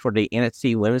Becky Lynch for the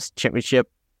NXT Women's Championship.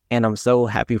 And I'm so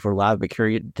happy for Lyra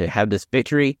Valkyria to have this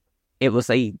victory. It was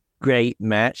a great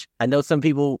match. I know some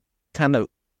people kind of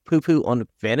poo-poo on the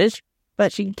finish,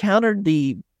 but she countered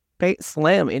the bait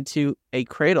slam into a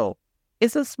cradle.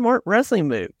 It's a smart wrestling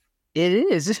move. It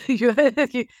is.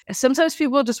 Sometimes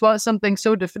people just want something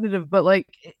so definitive, but like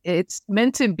it's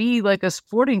meant to be like a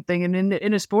sporting thing. And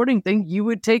in a sporting thing, you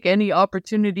would take any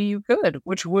opportunity you could,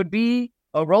 which would be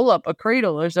a roll-up, a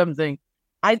cradle or something.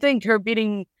 I think her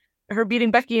beating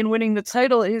Becky and winning the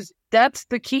title that's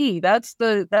the key. That's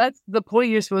the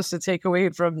point you're supposed to take away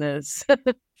from this.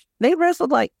 They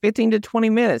wrestled like 15 to 20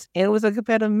 minutes, and it was a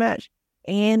competitive match.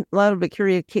 And Lyra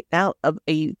Valkyria kicked out of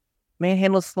a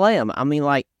manhandle slam. I mean,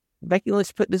 like, Becky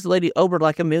Lynch put this lady over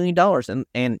like $1 million,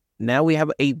 and now we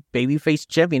have a babyface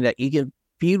champion that you can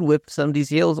feud with some of these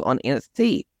heels on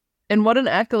NXT. And what an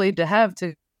accolade to have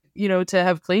to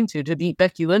have claim to beat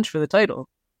Becky Lynch for the title.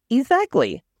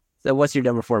 Exactly. So what's your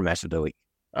number 4 match of the week?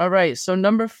 All right, so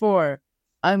number 4,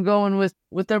 I'm going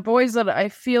with their boys that I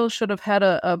feel should have had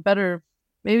a better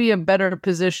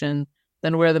position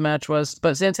than where the match was.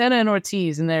 But Santana and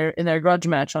Ortiz in their grudge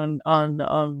match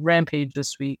on Rampage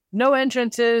this week. No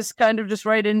entrances, kind of just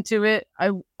right into it.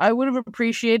 I would have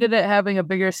appreciated it having a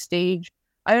bigger stage.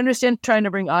 I understand trying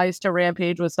to bring eyes to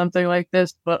Rampage with something like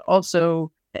this, but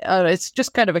also it's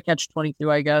just kind of a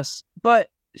catch-22, I guess. But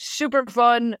super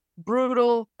fun,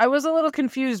 brutal. I was a little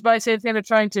confused by Santana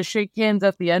trying to shake hands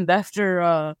at the end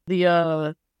after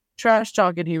the trash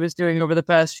talking he was doing over the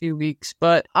past few weeks.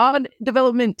 But on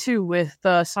development 2 with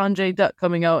Sanjay Dutt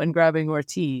coming out and grabbing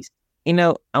Ortiz.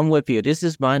 I'm with you. This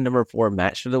is my number 4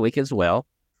 match of the week as well.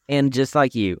 And just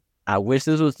like you, I wish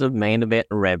this was the main event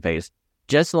of Rampage.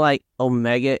 Just like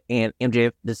Omega and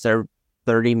MJF deserve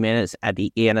 30 minutes at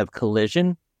the end of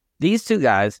Collision, these two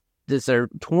guys deserve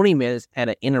 20 minutes at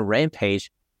an end of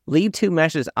Rampage. Leave 2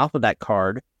 matches off of that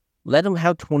card. Let them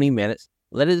have 20 minutes.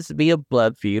 Let it be a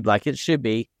blood feud like it should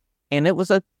be. And it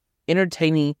was a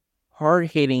entertaining,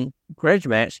 hard-hitting grudge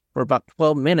match for about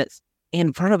 12 minutes.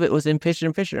 In front of it was in Fisher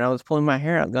and Fisher. And I was pulling my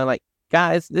hair out going like,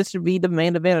 guys, this should be the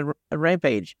main event of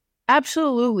Rampage.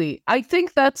 Absolutely. I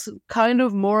think that's kind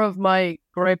of more of my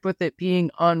gripe with it being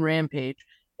on Rampage.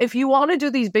 If you want to do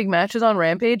these big matches on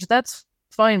Rampage, that's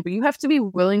fine. But you have to be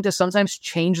willing to sometimes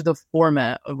change the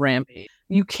format of Rampage.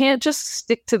 You can't just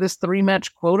stick to this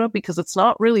 3-match quota because it's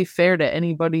not really fair to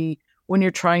anybody when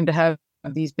you're trying to have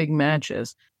these big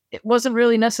matches. It wasn't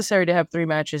really necessary to have 3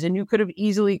 matches, and you could have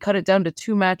easily cut it down to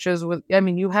 2 matches.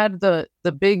 You had the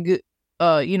big,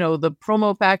 the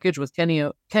promo package with Kenny and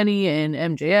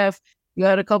MJF. You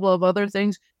had a couple of other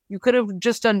things. You could have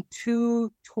just done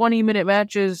 2 20-minute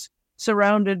matches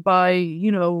surrounded by,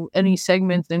 any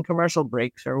segments and commercial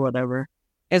breaks or whatever.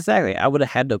 Exactly. I would have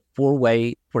had the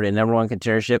 4-way for the number 1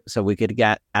 contendership so we could have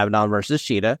got Abaddon versus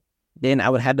Sheeta. Then I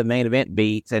would have had the main event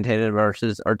be Santana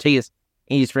versus Ortiz.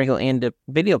 And you sprinkle in the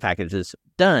video packages.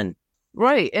 Done.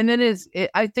 Right. And then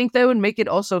I think that would make it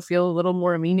also feel a little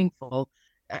more meaningful.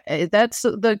 That's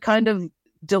the kind of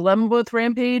dilemma with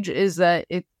Rampage, is that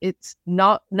it's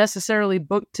not necessarily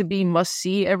booked to be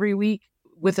must-see every week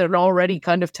with an already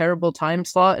kind of terrible time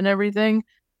slot and everything.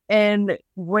 And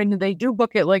when they do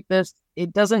book it like this,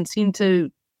 it doesn't seem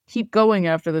to keep going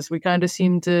after this. We kind of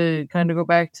seem to go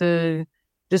back to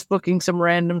just booking some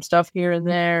random stuff here and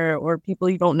there, or people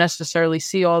you don't necessarily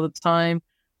see all the time.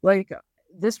 Like,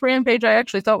 this Rampage I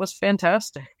actually thought was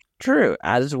fantastic. True.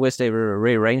 I just wish they were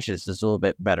rearranged this just a little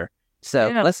bit better. So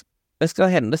Yeah. let's go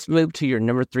ahead and let's move to your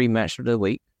number 3 match of the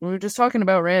week. We were just talking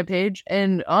about Rampage,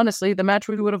 and honestly, the match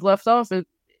we would have left off, it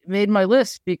made my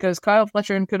list because Kyle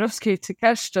Fletcher and Konosuke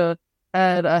Takeshita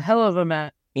had a hell of a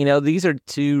match. You know, these are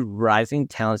 2 rising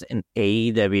talents in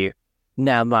AEW.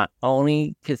 Now, my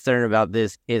only concern about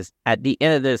this is at the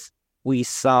end of this, we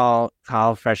saw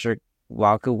Kyle Fletcher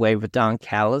walk away with Don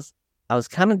Callis. I was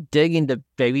kind of digging the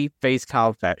babyface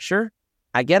Kyle Fletcher.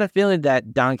 I get a feeling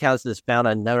that Don Callis has found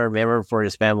another member for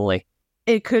his family.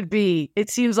 It could be. It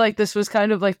seems like this was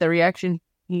kind of like the reaction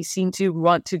he seemed to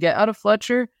want to get out of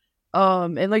Fletcher.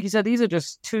 And like you said, these are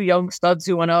just 2 young studs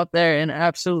who went out there and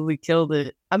absolutely killed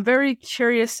it. I'm very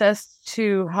curious as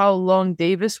to how long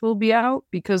Davis will be out,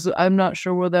 because I'm not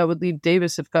sure where that would leave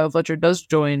Davis if Kyle Fletcher does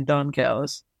join Don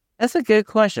Callis. That's a good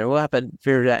question. We'll have to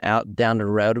figure that out down the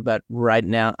road. But right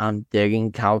now, I'm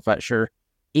digging Kyle Fletcher.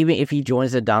 Even if he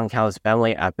joins the Don Callis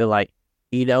family, I feel like,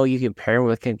 you know, you can pair him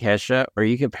with Kankesha or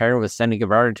you can pair him with Sammy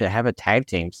Guevara to have a tag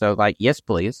team. So, like, yes,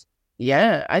 please.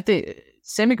 Yeah, I think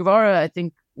Sammy Guevara,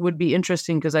 would be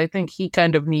interesting because I think he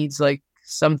kind of needs like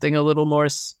something a little more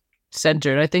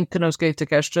centered. I think Konosuke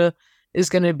Takeshita is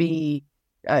going to be,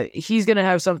 he's going to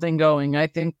have something going. I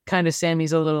think kind of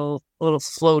Sammy's a little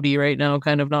floaty right now,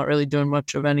 kind of not really doing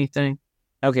much of anything.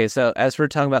 Okay, so as we're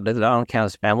talking about the Don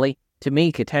Callis family, to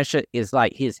me, Kankesha is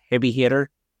like his heavy hitter.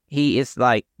 He is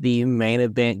like the main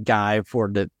event guy for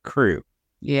the crew.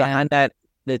 Yeah. Behind that,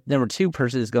 the number 2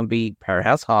 person is going to be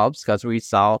Powerhouse Hobbs, because we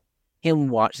saw him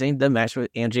watching the match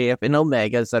with MJF and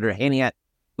Omega, so they're hinting at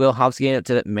Will Hobbs getting up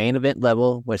to that main event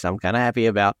level, which I'm kind of happy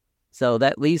about. So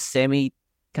that leaves Sammy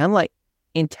kind of like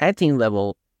in tag team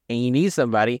level, and you need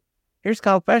somebody. Here's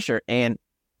Kyle Fletcher, and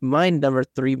my number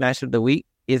 3 match of the week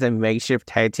is a makeshift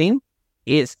tag team.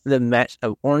 It's the match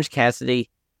of Orange Cassidy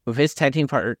with his tag team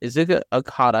partner Izuka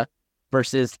Okada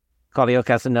versus Claudio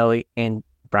Castagnoli and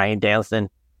Bryan Danielson.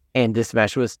 And this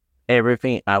match was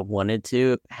everything I wanted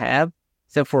to have,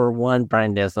 except for one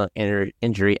Bryan Danielson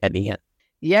injury at the end.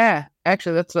 Yeah,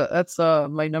 actually, that's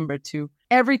my number 2.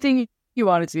 Everything you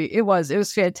wanted to be. It was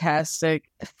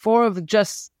fantastic. 4 of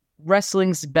just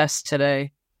wrestling's best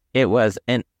today. It was,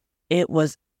 and it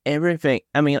was everything.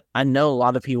 I mean, I know a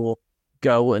lot of people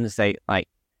go and say like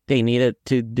they needed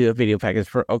to do a video package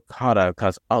for Okada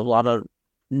because a lot of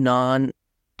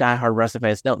non-diehard wrestling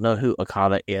fans don't know who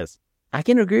Okada is. I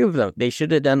can agree with them. They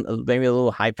should have done maybe a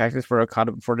little hype package for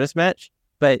Okada before this match.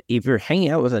 But if you're hanging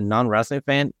out with a non-wrestling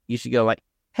fan, you should go like,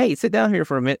 hey, sit down here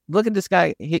for a minute. Look at this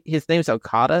guy. His name's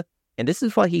Okada, and this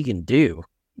is what he can do.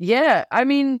 Yeah, I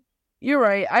mean, you're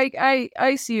right.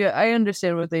 I see it. I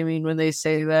understand what they mean when they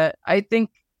say that. I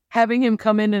think having him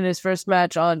come in his first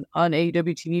match on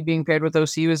AEW TV being paired with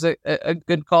OC was a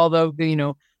good call, though. You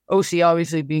know, OC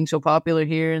obviously being so popular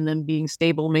here and then being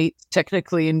stablemate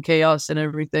technically in Chaos and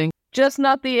everything. Just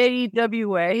not the AEW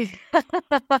way.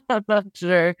 I'm not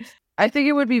sure. I think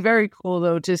it would be very cool,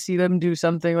 though, to see them do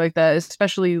something like that,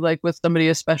 especially like with somebody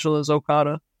as special as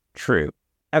Okada. True.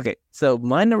 Okay, so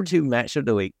my number 2 match of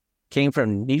the week came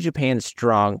from New Japan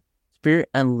Strong Spirit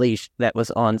Unleashed that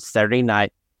was on Saturday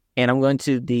night. And I'm going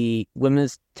to the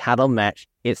women's title match.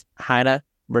 It's Haida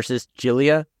versus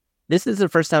Giulia. This is the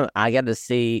first time I got to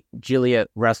see Giulia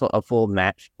wrestle a full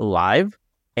match live.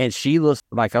 And she looks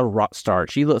like a rock star.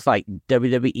 She looks like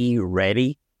WWE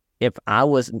ready. If I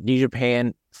was New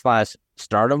Japan /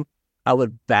 Stardom, I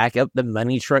would back up the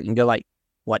money truck and go like,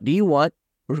 what do you want?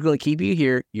 We're going to keep you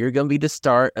here. You're going to be the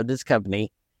star of this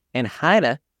company. And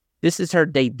Haida, this is her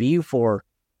debut for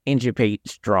New Japan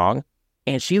Strong.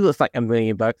 And she looks like $1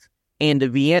 million. And the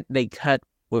vignette they cut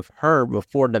with her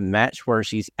before the match where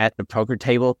she's at the poker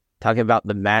table talking about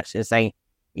the match and saying,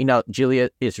 you know, Giulia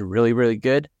is really, really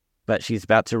good, but she's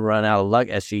about to run out of luck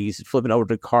as she's flipping over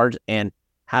the cards, and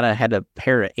Haida had a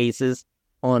pair of aces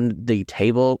on the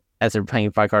table as they're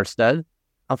playing 5-card stud.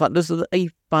 I thought this was a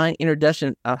fine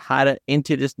introduction of Haida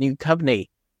into this new company,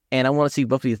 and I want to see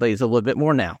both of these ladies a little bit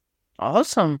more now.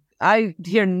 Awesome. I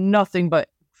hear nothing but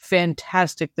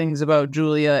fantastic things about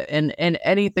Giulia, and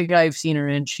anything I've seen her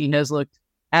in, she has looked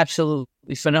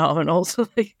absolutely phenomenal. So,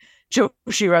 like,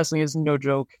 Joshi wrestling is no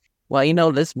joke. Well, you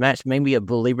know, this match made me a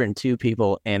believer in 2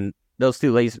 people, and those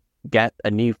 2 ladies got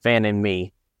a new fan in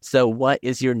me. So what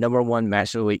is your number 1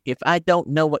 match of the week? If I don't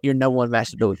know what your number 1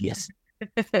 match of the week is.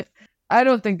 I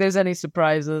don't think there's any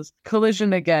surprises.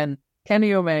 Collision again.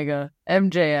 Kenny Omega,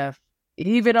 MJF.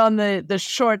 even on the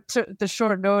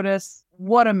short notice.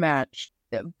 What a match!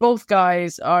 Both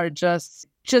guys are just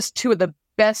two of the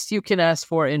best you can ask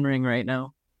for in ring right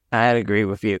now. I'd agree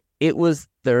with you. It was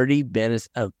 30 minutes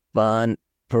of fun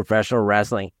professional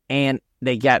wrestling, and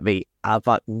they got me. I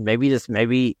thought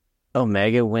maybe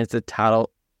Omega wins the title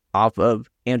off of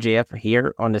MJF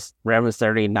here on this random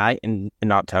Saturday night in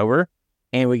October,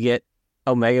 and we get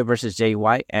Omega versus Jay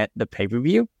White at the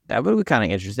pay-per-view. That would be kind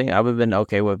of interesting. I would have been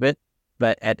okay with it.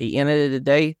 But at the end of the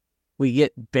day, we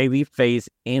get babyface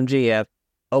MJF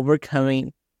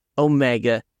overcoming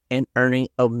Omega and earning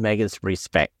Omega's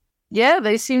respect. Yeah,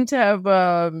 they seem to have,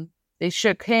 they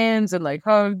shook hands and like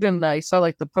hugged, and I saw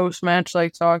like the post-match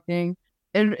like talking.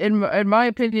 In my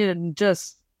opinion,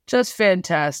 just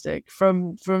fantastic.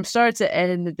 From start to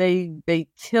end, they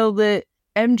killed it.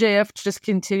 MJF just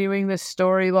continuing the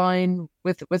storyline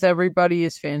with everybody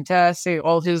is fantastic.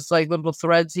 All his like little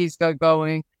threads he's got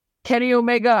going. Kenny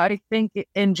Omega, I think,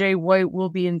 and Jay White will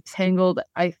be entangled.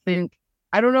 I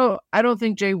don't know. I don't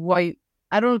think Jay White.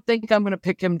 I don't think I'm going to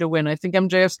pick him to win. I think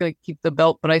MJF's going to keep the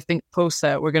belt, but I think post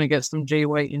that we're going to get some Jay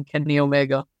White and Kenny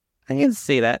Omega. I can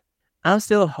see that. I'm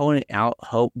still holding out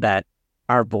hope that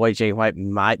our boy Jay White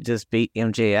might just beat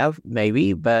MJF,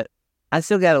 maybe, but I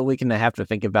still got a week and a half to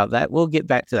think about that. We'll get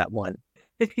back to that one.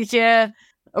 Yeah,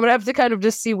 I'm going to have to kind of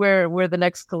just see where the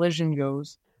next collision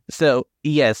goes. So,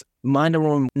 yes, my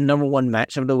number one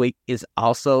match of the week is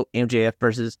also MJF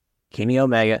versus Kenny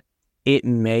Omega. It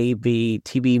may be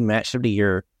TV match of the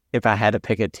year if I had to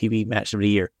pick a TV match of the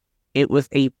year. It was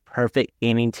a perfect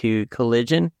ending to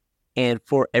Collision. And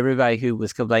for everybody who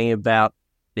was complaining about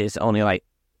it's only like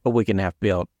a week and a half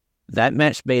build, that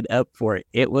match made up for it.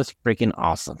 It was freaking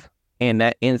awesome. And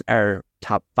that ends our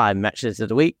top 5 matches of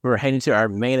the week. We're heading to our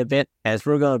main event as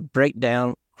we're going to break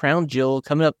down Crown Jewel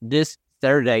coming up this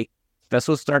Saturday.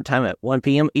 Special start time at 1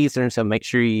 p.m. Eastern, so make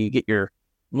sure you get your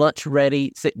lunch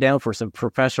ready, sit down for some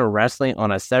professional wrestling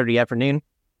on a Saturday afternoon.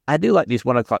 I do like these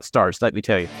 1 o'clock starts, let me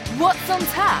tell you. What's on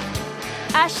tap?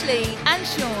 Ashley and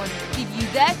Sean give you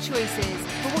their choices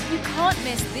for what you can't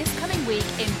miss this coming week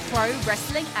in pro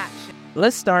wrestling action.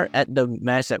 Let's start at the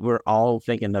match that we're all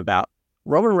thinking about.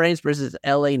 Roman Reigns versus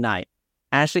LA Knight.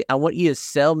 Ashley, I want you to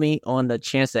sell me on the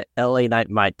chance that LA Knight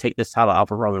might take this title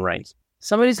off of Roman Reigns.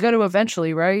 Somebody's going to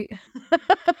eventually, right?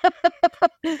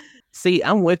 See,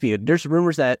 I'm with you. There's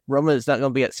rumors that Roman is not going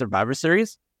to be at Survivor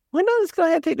Series. Why not just go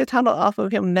ahead and take the title off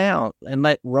of him now and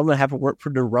let Roman have to work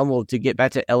for the Rumble to get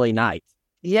back to LA Knight?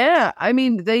 Yeah, I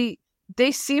mean, they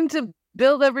seem to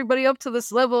build everybody up to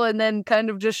this level and then kind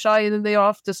of just shy and then they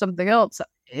off to something else.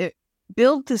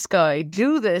 Build this guy,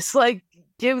 do this, like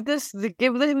give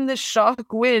him this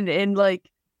shock win and like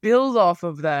build off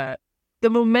of that. The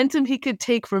momentum he could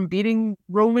take from beating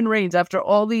Roman Reigns after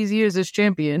all these years as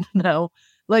champion now,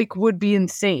 like, would be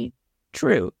insane.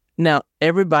 True. Now,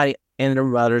 everybody and their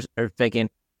mothers are thinking,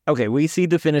 okay, we see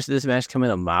the finish of this match coming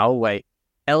a mile away.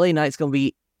 LA Knight's going to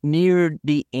be near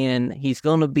the end. He's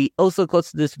going to be oh so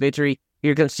close to this victory.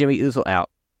 Here comes Jimmy Uso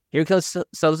out. Here comes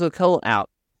Solo Cole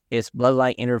out. It's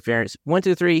bloodline interference. 1,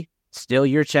 2, 3. Still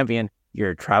your champion.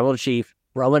 Your tribal chief,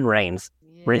 Roman Reigns.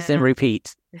 Yeah. Rinse and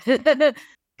repeat.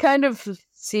 Kind of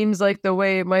seems like the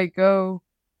way it might go,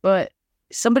 but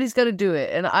somebody's got to do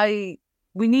it. And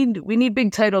we need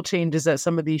big title changes at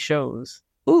some of these shows.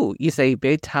 Ooh, you say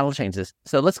big title changes.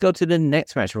 So let's go to the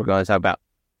next match we're going to talk about.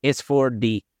 It's for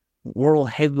the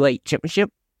World Heavyweight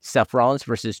Championship, Seth Rollins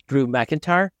versus Drew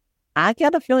McIntyre. I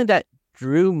got a feeling that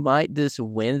Drew might just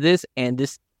win this, and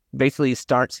this basically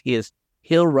starts his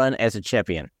heel run as a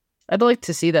champion. I'd like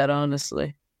to see that,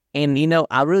 honestly. And,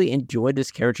 I really enjoyed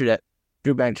this character that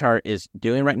Drew McIntyre is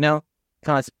doing right now,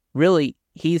 because really,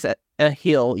 he's a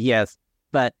heel, yes,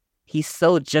 but he's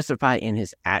so justified in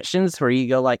his actions where you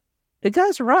go like, the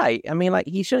guy's right. I mean, like,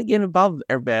 he shouldn't get involved with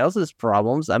everybody else's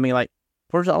problems. I mean, like,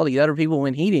 where's all the other people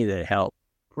when he needed help?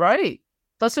 Right.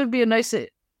 Plus, it would be a nice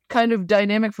kind of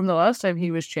dynamic from the last time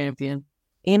he was champion.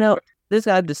 This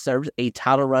guy deserves a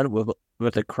title run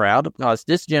with a crowd because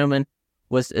this gentleman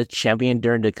was a champion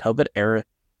during the COVID era.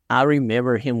 I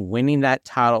remember him winning that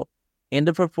title in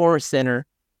the Performance Center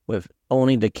with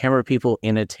only the camera people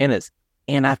in attendance,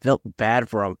 and I felt bad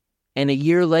for him. And a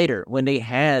year later, when they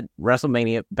had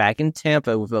WrestleMania back in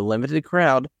Tampa with a limited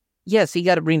crowd, yes, he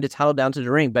got to bring the title down to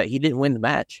the ring, but he didn't win the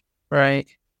match. Right.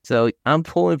 So I'm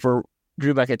pulling for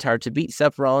Drew McIntyre to beat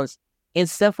Seth Rollins, and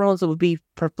Seth Rollins would be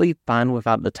perfectly fine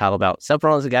without the title belt. Seth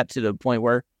Rollins got to the point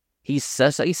where he's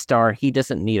such a star, he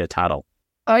doesn't need a title.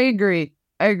 I agree.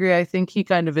 I think he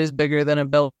kind of is bigger than a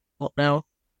belt now.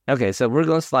 Okay, so we're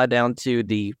going to slide down to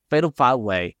the Fatal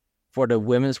 5-Way for the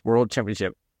Women's World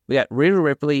Championship. We got Rhea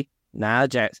Ripley Nia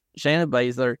Jax, Shayna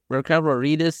Baszler, Raquel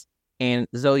Rodriguez, and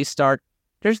Zoe Stark,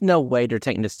 there's no way they're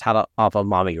taking this title off of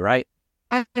Mommy, right?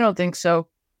 I don't think so.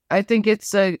 I think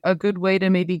it's a good way to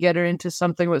maybe get her into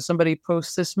something with somebody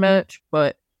post this match,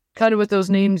 but kind of with those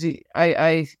names,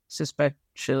 I suspect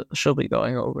she'll be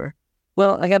going over.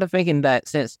 Well, I got to thinking that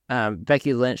since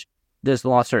Becky Lynch just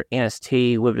lost her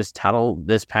NXT Women's title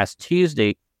this past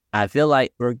Tuesday, I feel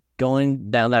like we're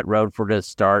going down that road for the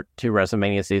start to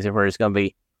WrestleMania season where it's going to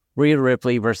be Rhea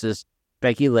Ripley versus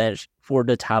Becky Lynch for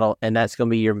the title, and that's going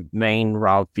to be your main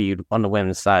Raw feud on the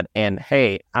women's side. And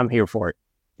hey, I'm here for it.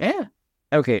 Yeah.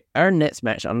 Okay, our next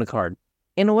match on the card.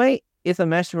 In a way, it's a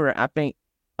match where I think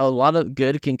a lot of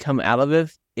good can come out of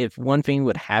it if one thing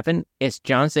would happen. It's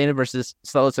John Cena versus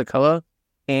Solo Sikoa,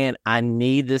 and I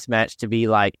need this match to be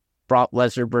like Brock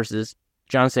Lesnar versus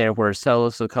John Cena, where Solo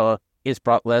Sikoa is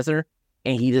Brock Lesnar,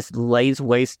 and he just lays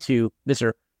waste to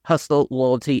Mr. Hustle,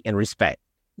 loyalty, and respect.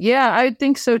 Yeah, I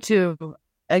think so too.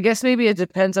 I guess maybe it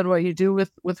depends on what you do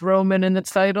with Roman in the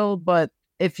title, but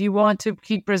if you want to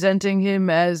keep presenting him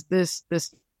as this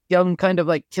young kind of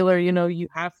like killer, you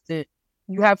have to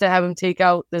have him take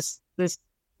out this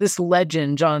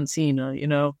legend, John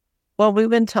Cena, Well, we've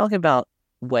been talking about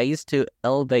ways to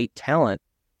elevate talent,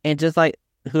 and just like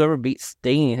whoever beat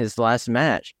Sting in his last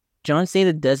match, John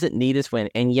Cena doesn't need his win.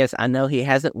 And yes, I know he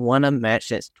hasn't won a match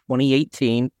since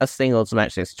 2018, a singles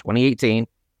match since 2018,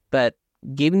 but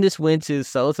giving this win to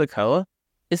Solo Sikoa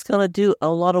is going to do a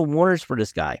lot of wonders for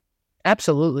this guy.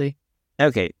 Absolutely.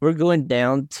 Okay, we're going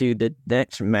down to the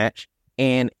next match,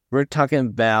 and we're talking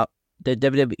about the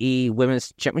WWE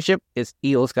Women's Championship. It's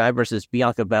Io Sky versus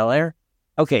Bianca Belair.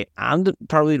 Okay, I'm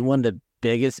probably one of the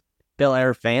biggest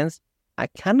Belair fans. I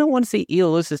kind of want to see Io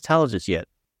lose his title just yet.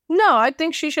 No, I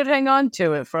think she should hang on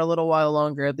to it for a little while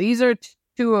longer. These are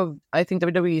two of, I think,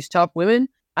 WWE's top women.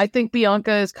 I think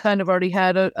Bianca has kind of already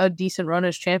had a decent run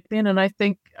as champion, and I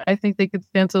think they could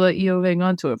stand to let Io hang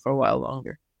on to it for a while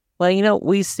longer. Well,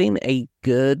 we've seen a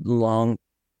good, long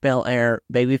Belair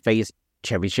babyface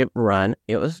championship run.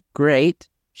 It was great.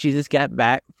 She just got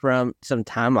back from some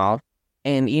time off.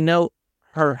 And,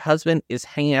 her husband is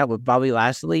hanging out with Bobby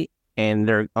Lashley, and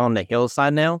they're on the heel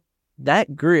side now.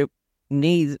 That group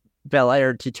needs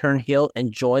Belair to turn heel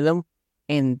and join them.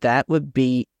 And that would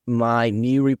be my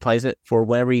new replacement for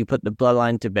whenever you put the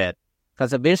Bloodline to bed.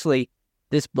 Because eventually,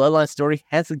 this Bloodline story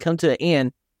has to come to an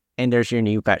end, and there's your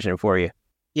new faction for you.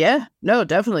 Yeah, no,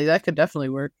 definitely. That could definitely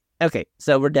work. Okay,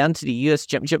 so we're down to the U.S.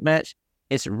 Championship match.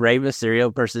 It's Rey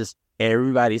Mysterio versus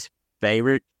everybody's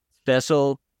favorite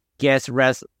special guest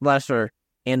wrestler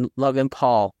in Logan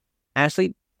Paul.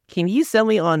 Ashley, can you sell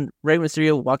me on Rey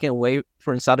Mysterio walking away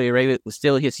from Saudi Arabia with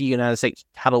still his United States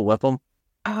title with him?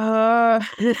 I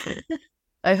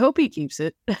hope he keeps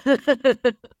it.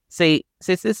 See,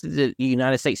 since this is a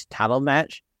United States title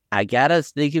match, I got a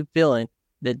sneaky feeling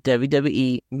that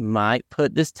WWE might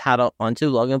put this title onto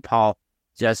Logan Paul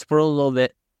just for a little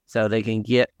bit so they can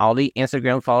get all the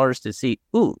Instagram followers to see,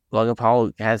 ooh, Logan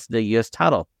Paul has the U.S.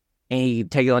 title. And he can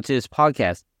take it onto his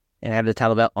podcast and have the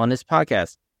title belt on his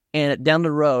podcast. And down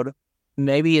the road,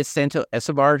 maybe it's Santo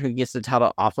Escobar who gets the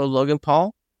title off of Logan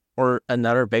Paul or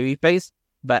another babyface.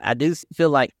 But I do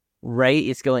feel like Rey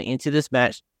is going into this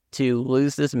match to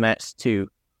lose this match to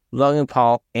Logan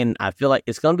Paul, and I feel like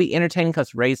it's going to be entertaining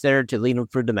because Rey's there to lead him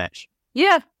through the match.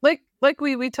 Yeah, like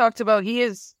we talked about, he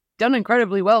has done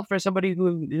incredibly well for somebody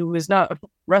who has not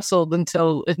wrestled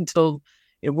until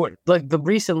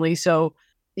recently. So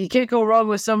you can't go wrong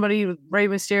with somebody with Rey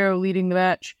Mysterio leading the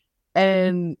match,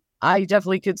 and I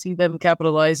definitely could see them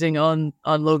capitalizing on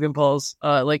Logan Paul's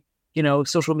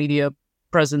social media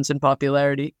presence and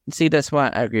popularity. See, that's why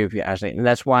I agree with you, Ashley, and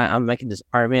that's why I'm making this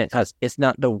argument because it's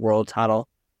not the world title.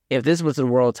 If this was the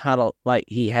world title, like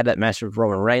he had that match with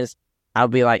Roman Reigns, I'll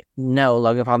be like, no,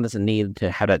 Logan Paul doesn't need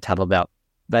to have that title belt.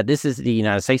 But this is the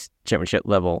United States Championship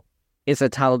level. It's a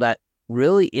title that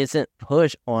really isn't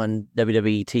pushed on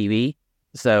WWE TV.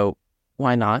 So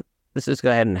why not? Let's just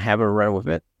go ahead and have a run with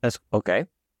it. That's okay.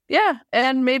 Yeah,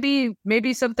 and maybe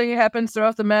something happens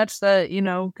throughout the match that,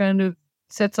 kind of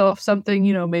sets off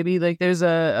something, maybe like there's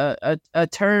a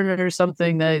turn or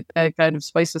something that kind of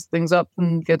spices things up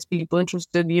and gets people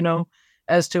interested,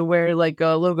 as to where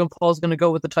Logan Paul's going to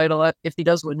go with the title if he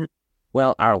does win it.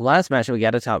 Well, our last match we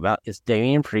got to talk about is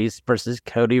Damian Priest versus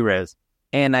Cody Rhodes.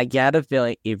 And I got a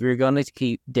feeling if you're going to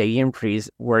keep Damian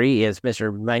Priest where he is,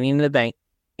 Mr. Money in the Bank,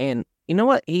 and you know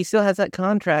what? He still has that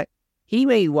contract. He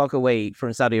may walk away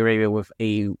from Saudi Arabia with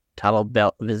a title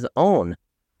belt of his own.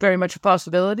 Very much a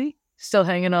possibility. Still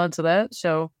hanging on to that.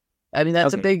 So, I mean,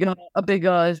 that's okay. a big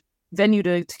venue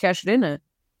to cash it in at.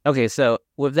 Okay, so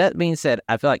with that being said,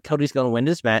 I feel like Cody's going to win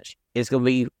this match. it's going to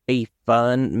be a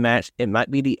fun match. It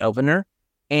might be the opener,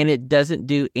 and it doesn't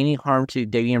do any harm to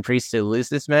Damian Priest to lose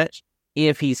this match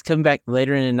if he's come back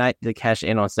later in the night to cash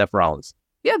in on Seth Rollins.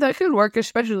 Yeah, that could work,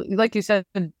 especially, like you said,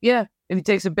 if he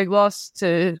takes a big loss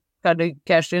to kind of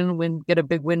cash in, get a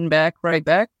big win right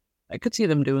back. I could see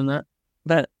them doing that.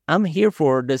 But I'm here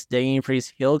for this Damian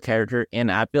Priest heel character,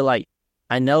 and I feel like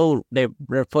I know they're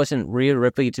pushing Rhea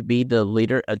Ripley to be the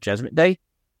leader of Judgment Day,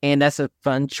 and that's a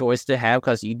fun choice to have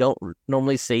because you don't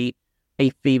normally see a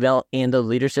female in the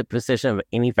leadership position of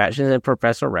any faction in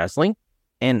professional wrestling.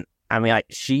 And I mean, like,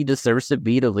 she deserves to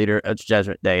be the leader of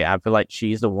Judgment Day. I feel like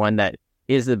she's the one that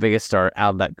is the biggest star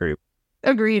out of that group.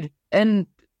 Agreed. And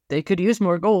they could use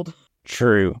more gold.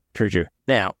 True.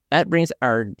 Now, that brings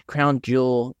our Crown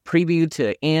Jewel preview to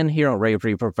an end here on Radio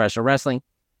Free Professional Wrestling.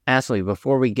 Ashlee,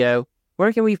 before we go,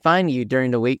 where can we find you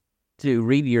during the week to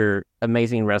read your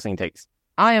amazing wrestling takes?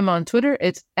 I am on Twitter.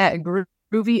 It's at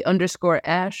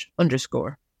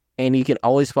groovy_ash_. And you can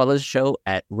always follow the show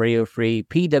at Radio Free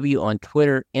PW on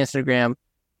Twitter, Instagram,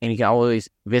 and you can always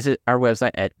visit our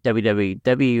website at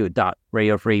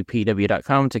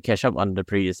www.radiofreepw.com to catch up on the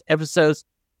previous episodes.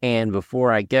 And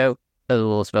before I go, a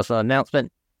little special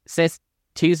announcement. Since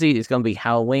Tuesday is going to be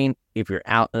Halloween, if you're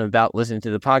out and about listening to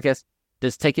the podcast,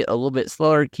 just take it a little bit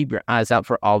slower. Keep your eyes out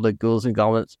for all the ghouls and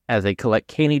goblins as they collect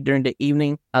candy during the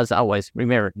evening. As always,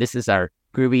 remember, this is our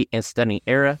groovy and stunning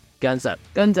era. Guns up.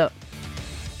 Guns up.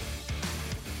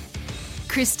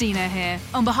 Christina here.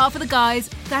 On behalf of the guys,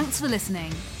 thanks for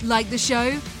listening. Like the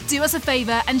show? Do us a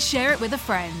favor and share it with a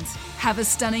friend. Have a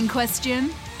stunning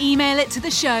question? Email it to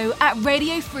the show at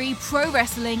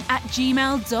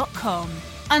radiofreeprowrestling@gmail.com.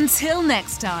 Until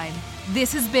next time,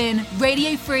 this has been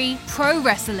Radio Free Pro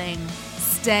Wrestling.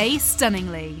 Stay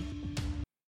stunningly.